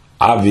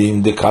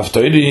Avim, the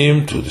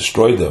Kaftoirim, to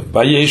destroy them.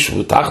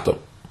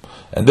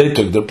 And they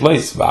took their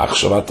place. Now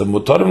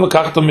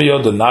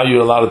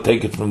you're allowed to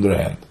take it from their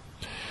hand.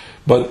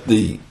 But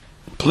the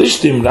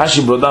Plishtim,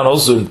 Rashi brought down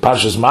also in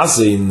Parshas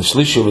Maseh, in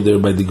Shlishi over there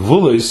by the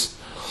Gvulis,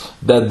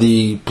 that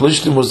the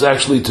Plishtim was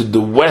actually to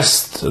the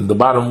west, the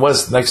bottom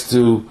west, next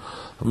to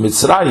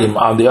Mitzrayim,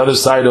 on the other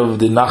side of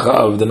the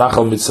Nachal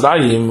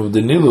Mitzrayim, of the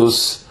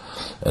Nilus,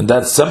 and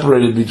that's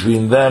separated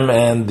between them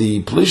and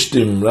the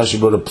Plishtim. Rashi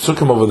brought a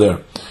psukim over there.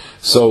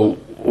 So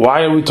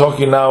why are we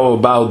talking now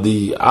about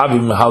the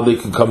Avim, how they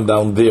can come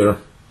down there?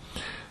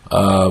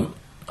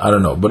 I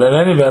don't know. But in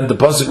any event, the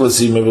pasuk, let's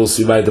see, maybe we'll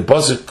see by the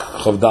pasuk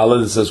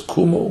Chavdalet, it says,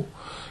 Kumu,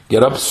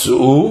 get up,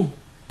 Su'u,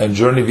 and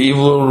journey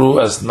v'ivloru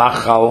as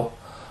Nachal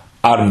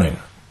Arnon,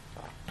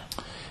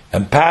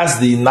 and pass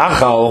the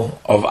Nachal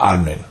of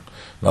Arnon.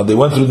 Now they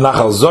went through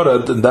Nachal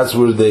Zoret, and that's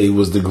where they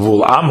was the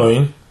Gvul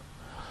Amoin,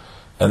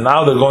 and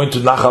now they're going to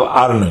Nachal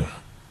Arnon.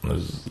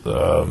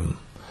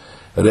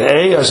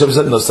 Re'ei, Hashem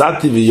said,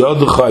 Nosati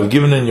v'yoducha, I've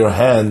given in your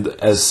hand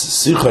as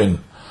Sichon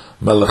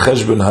Melech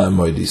Cheshbon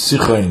ha'Amoidi,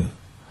 Sichon,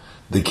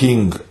 the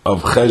king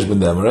of Cheshbon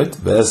the Amorite,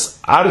 Ves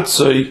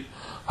Artzoi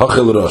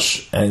Hachel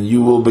Rosh, and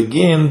you will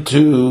begin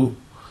to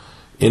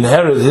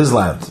inherit his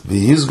land.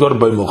 V'hizgor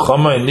by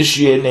Mulchama,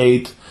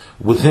 initiate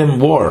with him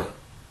war.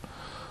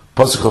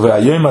 Pasuk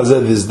Hayom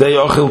Hazeh, this day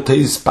Ochel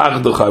Teis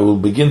Pachduch, I will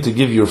begin to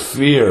give your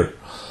fear,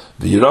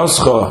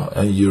 v'yiroscha,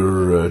 and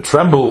your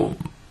tremble,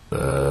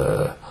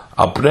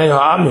 al pnei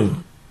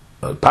ha'amim,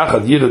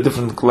 pachad, yira,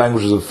 different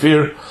languages of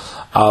fear,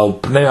 al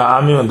pnei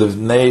ha'amim, on the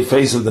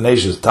face of the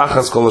nations,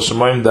 tachas kol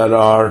hashemayim, that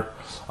are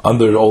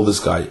under all the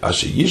sky.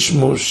 Asher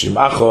yishmu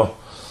shimacho,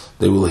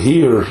 they will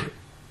hear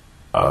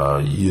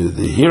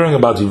the hearing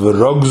about you,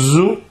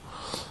 v'rogzu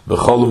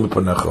v'cholu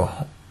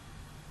mipanecho.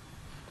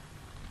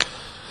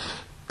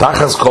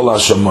 Tachas kol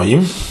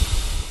hashemayim,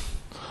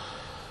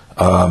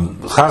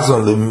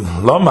 chazon the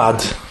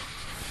lomad,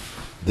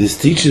 this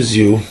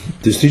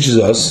teaches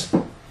us,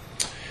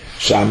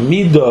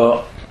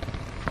 Shamida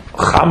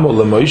Chamo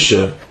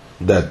LeMoshe,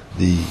 that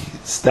the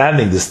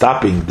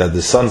stopping, that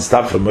the sun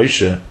stopped for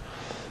Moshe,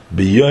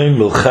 B'yoim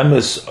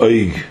Milchemes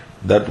Oig,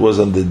 that was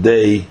on the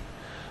day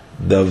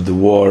of the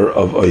war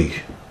of Oig.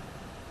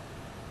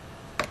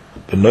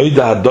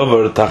 B'noida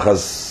Hadover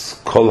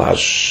Tachas Kol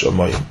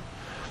HaShamayim,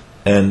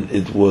 and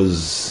it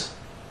was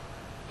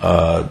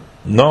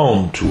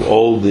known to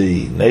all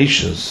the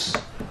nations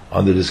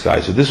under the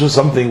sky. So this was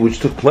something which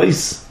took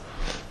place,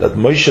 that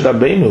Moshe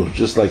Rabbeinu,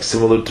 just like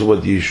similar to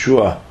what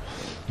Yeshua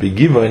be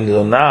given,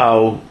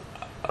 now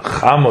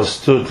Chama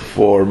stood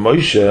for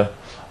Moshe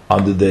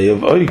on the day of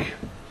Oig,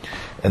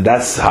 and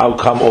that's how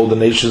come all the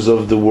nations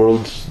of the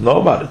world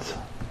know about it.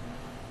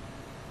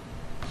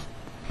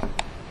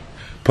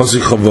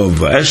 Pasuk Chavav,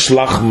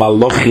 Eshlach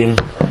Malachim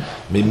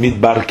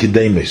Mimidbar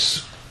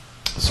Kidemis.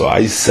 So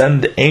I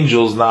send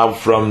angels now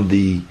from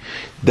the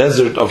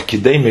desert of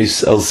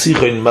Kidemis, El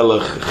Sichon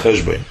Melech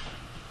Cheshbon,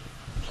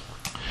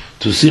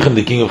 to Sichon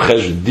the king of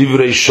Cheshbon,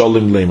 Divrei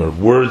Sholem Lemer,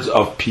 words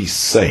of peace,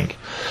 saying,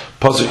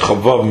 Pasuk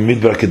Chavav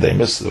Midbar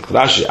Kedemis,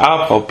 Rashi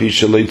Afal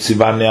Pishalei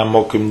Tzivane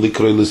Amokim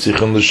Likroi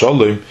LeSichon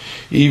LeSholem,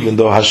 even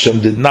though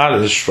Hashem did not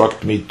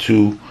instruct me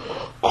to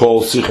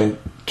call Sichon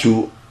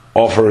to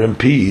offer him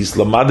peace,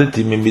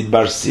 Lamadeti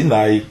Midbar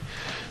Sinai,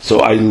 so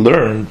I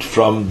learned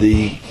from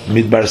the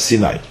Midbar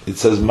Sinai. It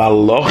says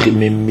Malochim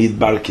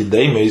Midbar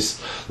Kedemis,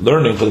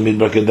 learning from the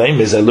Midbar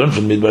Kedemis, I learned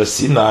from Midbar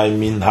Sinai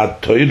Min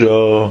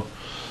HaTorah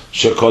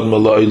Shekod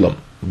Malo'ilam.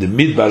 The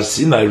Midbar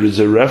Sinai is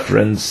a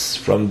reference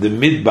from the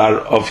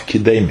Midbar of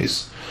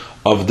Kedemis,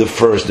 of the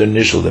first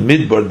initial, the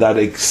Midbar that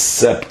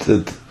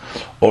accepted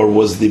or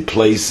was the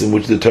place in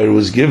which the Torah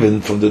was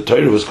given. From the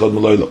Torah was called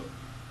Malo'ilam.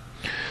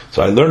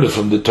 So I learned it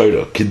from the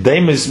Torah.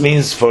 Kedemis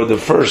means for the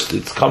first.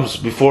 It comes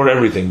before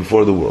everything,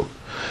 before the world.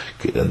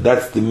 And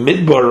that's the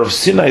Midbar of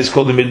Sinai is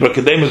called the Midbar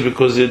Kedemis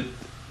because it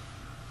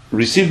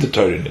received the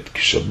Torah in it.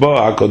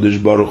 Kishabah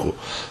HaKadosh Baruch Hu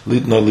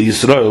Litna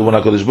LiYisrael, when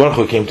HaKadosh Baruch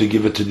Hu came to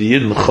give it to the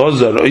Yidden,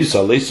 Chazar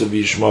Oisa Leisav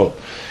Yishmael,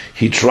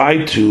 he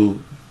tried to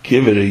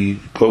give it, he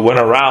went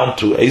around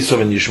to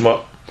Esav and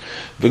Yishmael.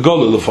 But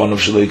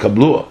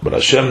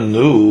Hashem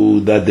knew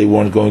that they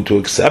weren't going to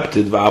accept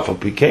it,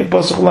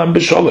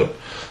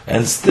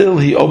 and still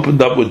He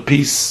opened up with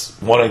peace,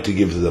 wanting to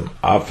give to them.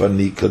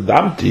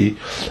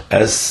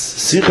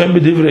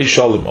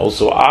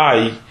 Also,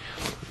 I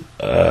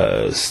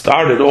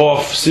started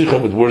off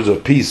Sichem with words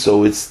of peace,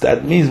 so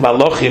that means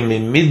Malachim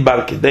in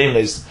Midbar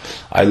Kedemes.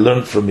 I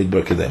learned from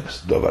Midbar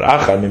Kedemes. Dovar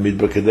Achar in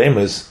Midbar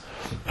Kedemes,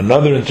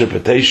 another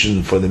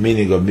interpretation for the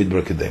meaning of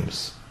Midbar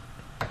Kedemes.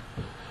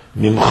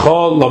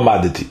 Mimcha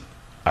lamaditi.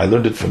 I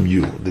learned it from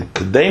you. The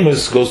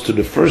Kedemus goes to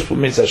the first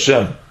one, means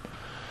Hashem.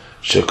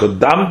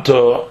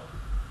 Shekodamto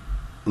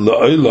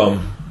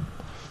la'olam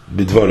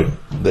bidvarim.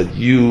 That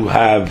you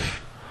have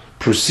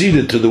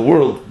proceeded to the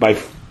world by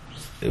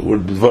the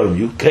word bidvarim.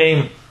 You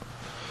came.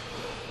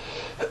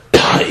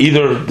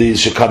 Either the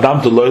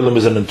Shekadamto la'olam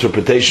is an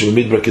interpretation of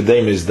Midbar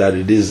Kedemus that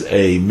it is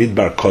a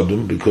Midbar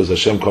Kodum because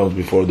Hashem comes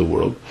before the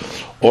world,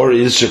 or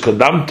is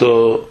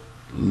Shekadamto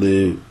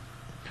le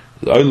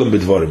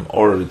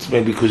or it's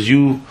maybe because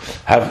you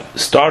have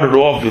started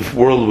off with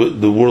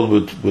the world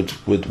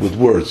with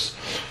words.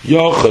 You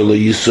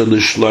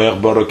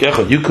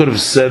could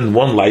have sent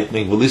one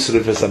lightning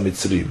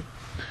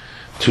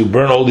to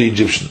burn all the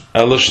Egyptians.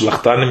 But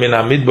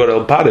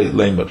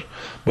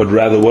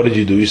rather, what did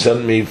you do? You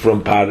sent me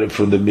from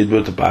the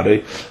Midbar to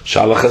Pare,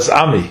 Shalachas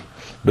Ami,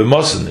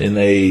 b'mosen, in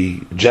a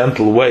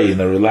gentle way,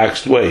 in a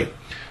relaxed way.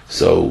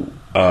 So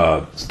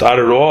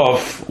started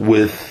off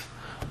with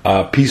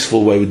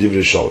peaceful way with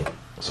Divrei Shalom.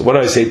 So what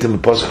do I say to him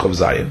in Pasuk of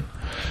Zion?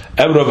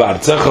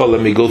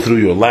 Let me go through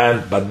your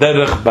land.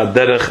 Baderech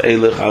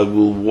elech, I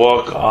will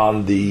walk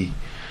only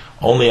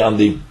on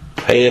the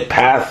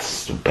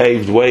paths,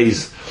 paved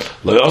ways.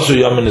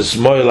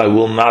 I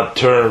will not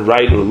turn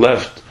right or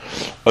left.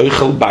 You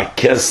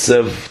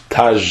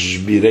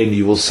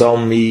will sell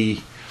me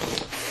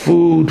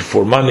food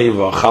for money, and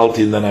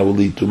then I will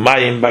eat to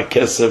mayim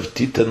bakesev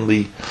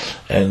titanli,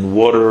 and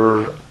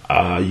water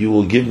you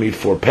will give me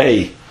for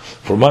pay.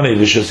 For money,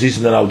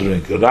 then I'll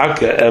drink.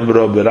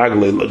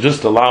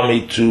 Just allow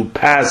me to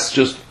pass,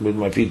 just with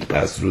my feet to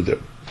pass through there.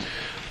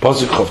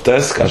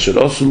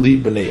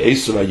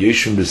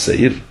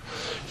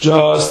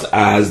 Just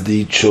as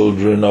the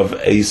children of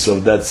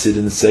Esav that sit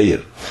in Seir,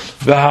 and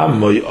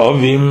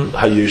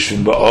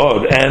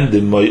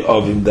the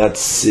Moavim that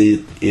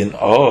sit in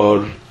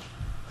Or,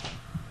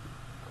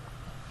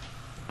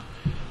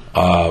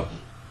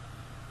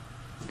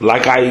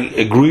 like I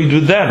agreed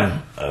with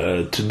them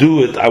to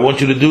do it, I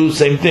want you to do the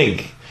same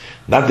thing.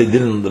 Not they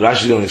didn't,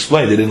 Rashi don't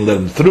explain, they didn't let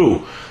them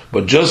through,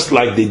 but just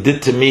like they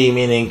did to me,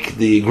 meaning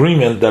the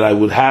agreement that I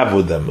would have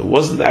with them. It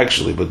wasn't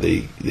actually, but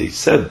they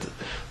said,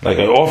 like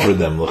I offered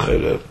them,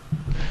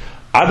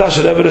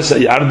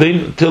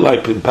 till I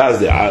pass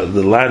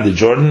the land, the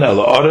Jordan,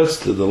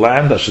 to the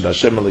land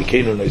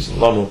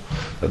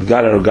that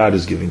God our God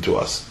is giving to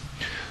us.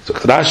 So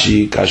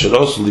Rashi,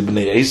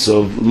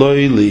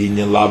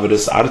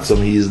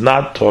 he is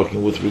not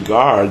talking with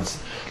regards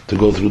to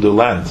go through the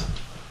land.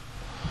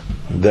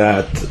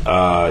 That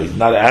he's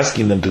not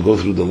asking them to go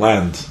through the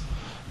land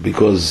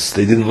because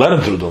they didn't let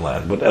him through the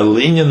land. But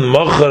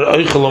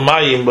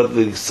but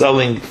they're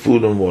selling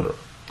food and water.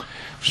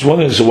 Just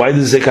wondering, so why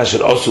did it say kasher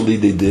osuli?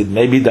 They did.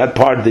 Maybe that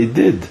part they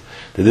did.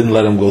 They didn't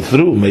let him go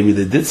through. Maybe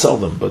they did sell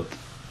them, but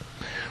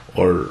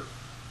or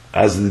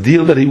as the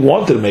deal that he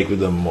wanted to make with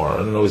them more. I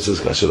don't know. It says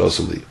kasher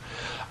osuli.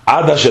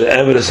 Ad asher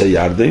everes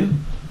hayardin.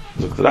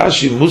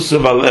 Rashi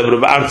musav al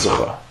evrev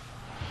artzacha.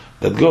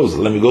 That goes.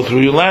 Let me go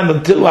through your land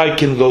until I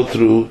can go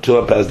through,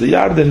 till I pass the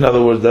yard. In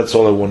other words, that's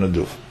all I want to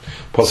do.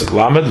 Pasuk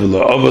lamed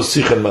v'lo ova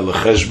sichen melech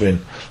Cheshbon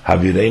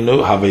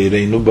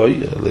haveirenu boy.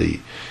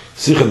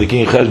 Sichen, the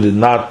king Cheshbon, did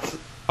not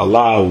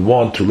allow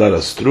one to let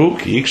us through.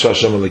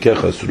 Hashem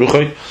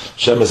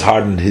has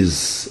hardened his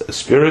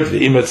spirit.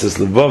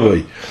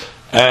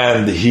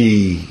 And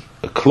he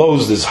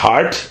closed his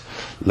heart.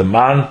 So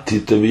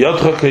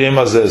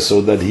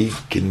that he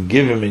can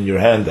give him in your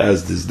hand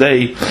as this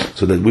day,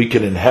 so that we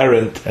can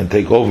inherit and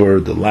take over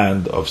the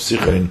land of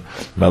Sichen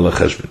Melech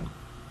Cheshbon.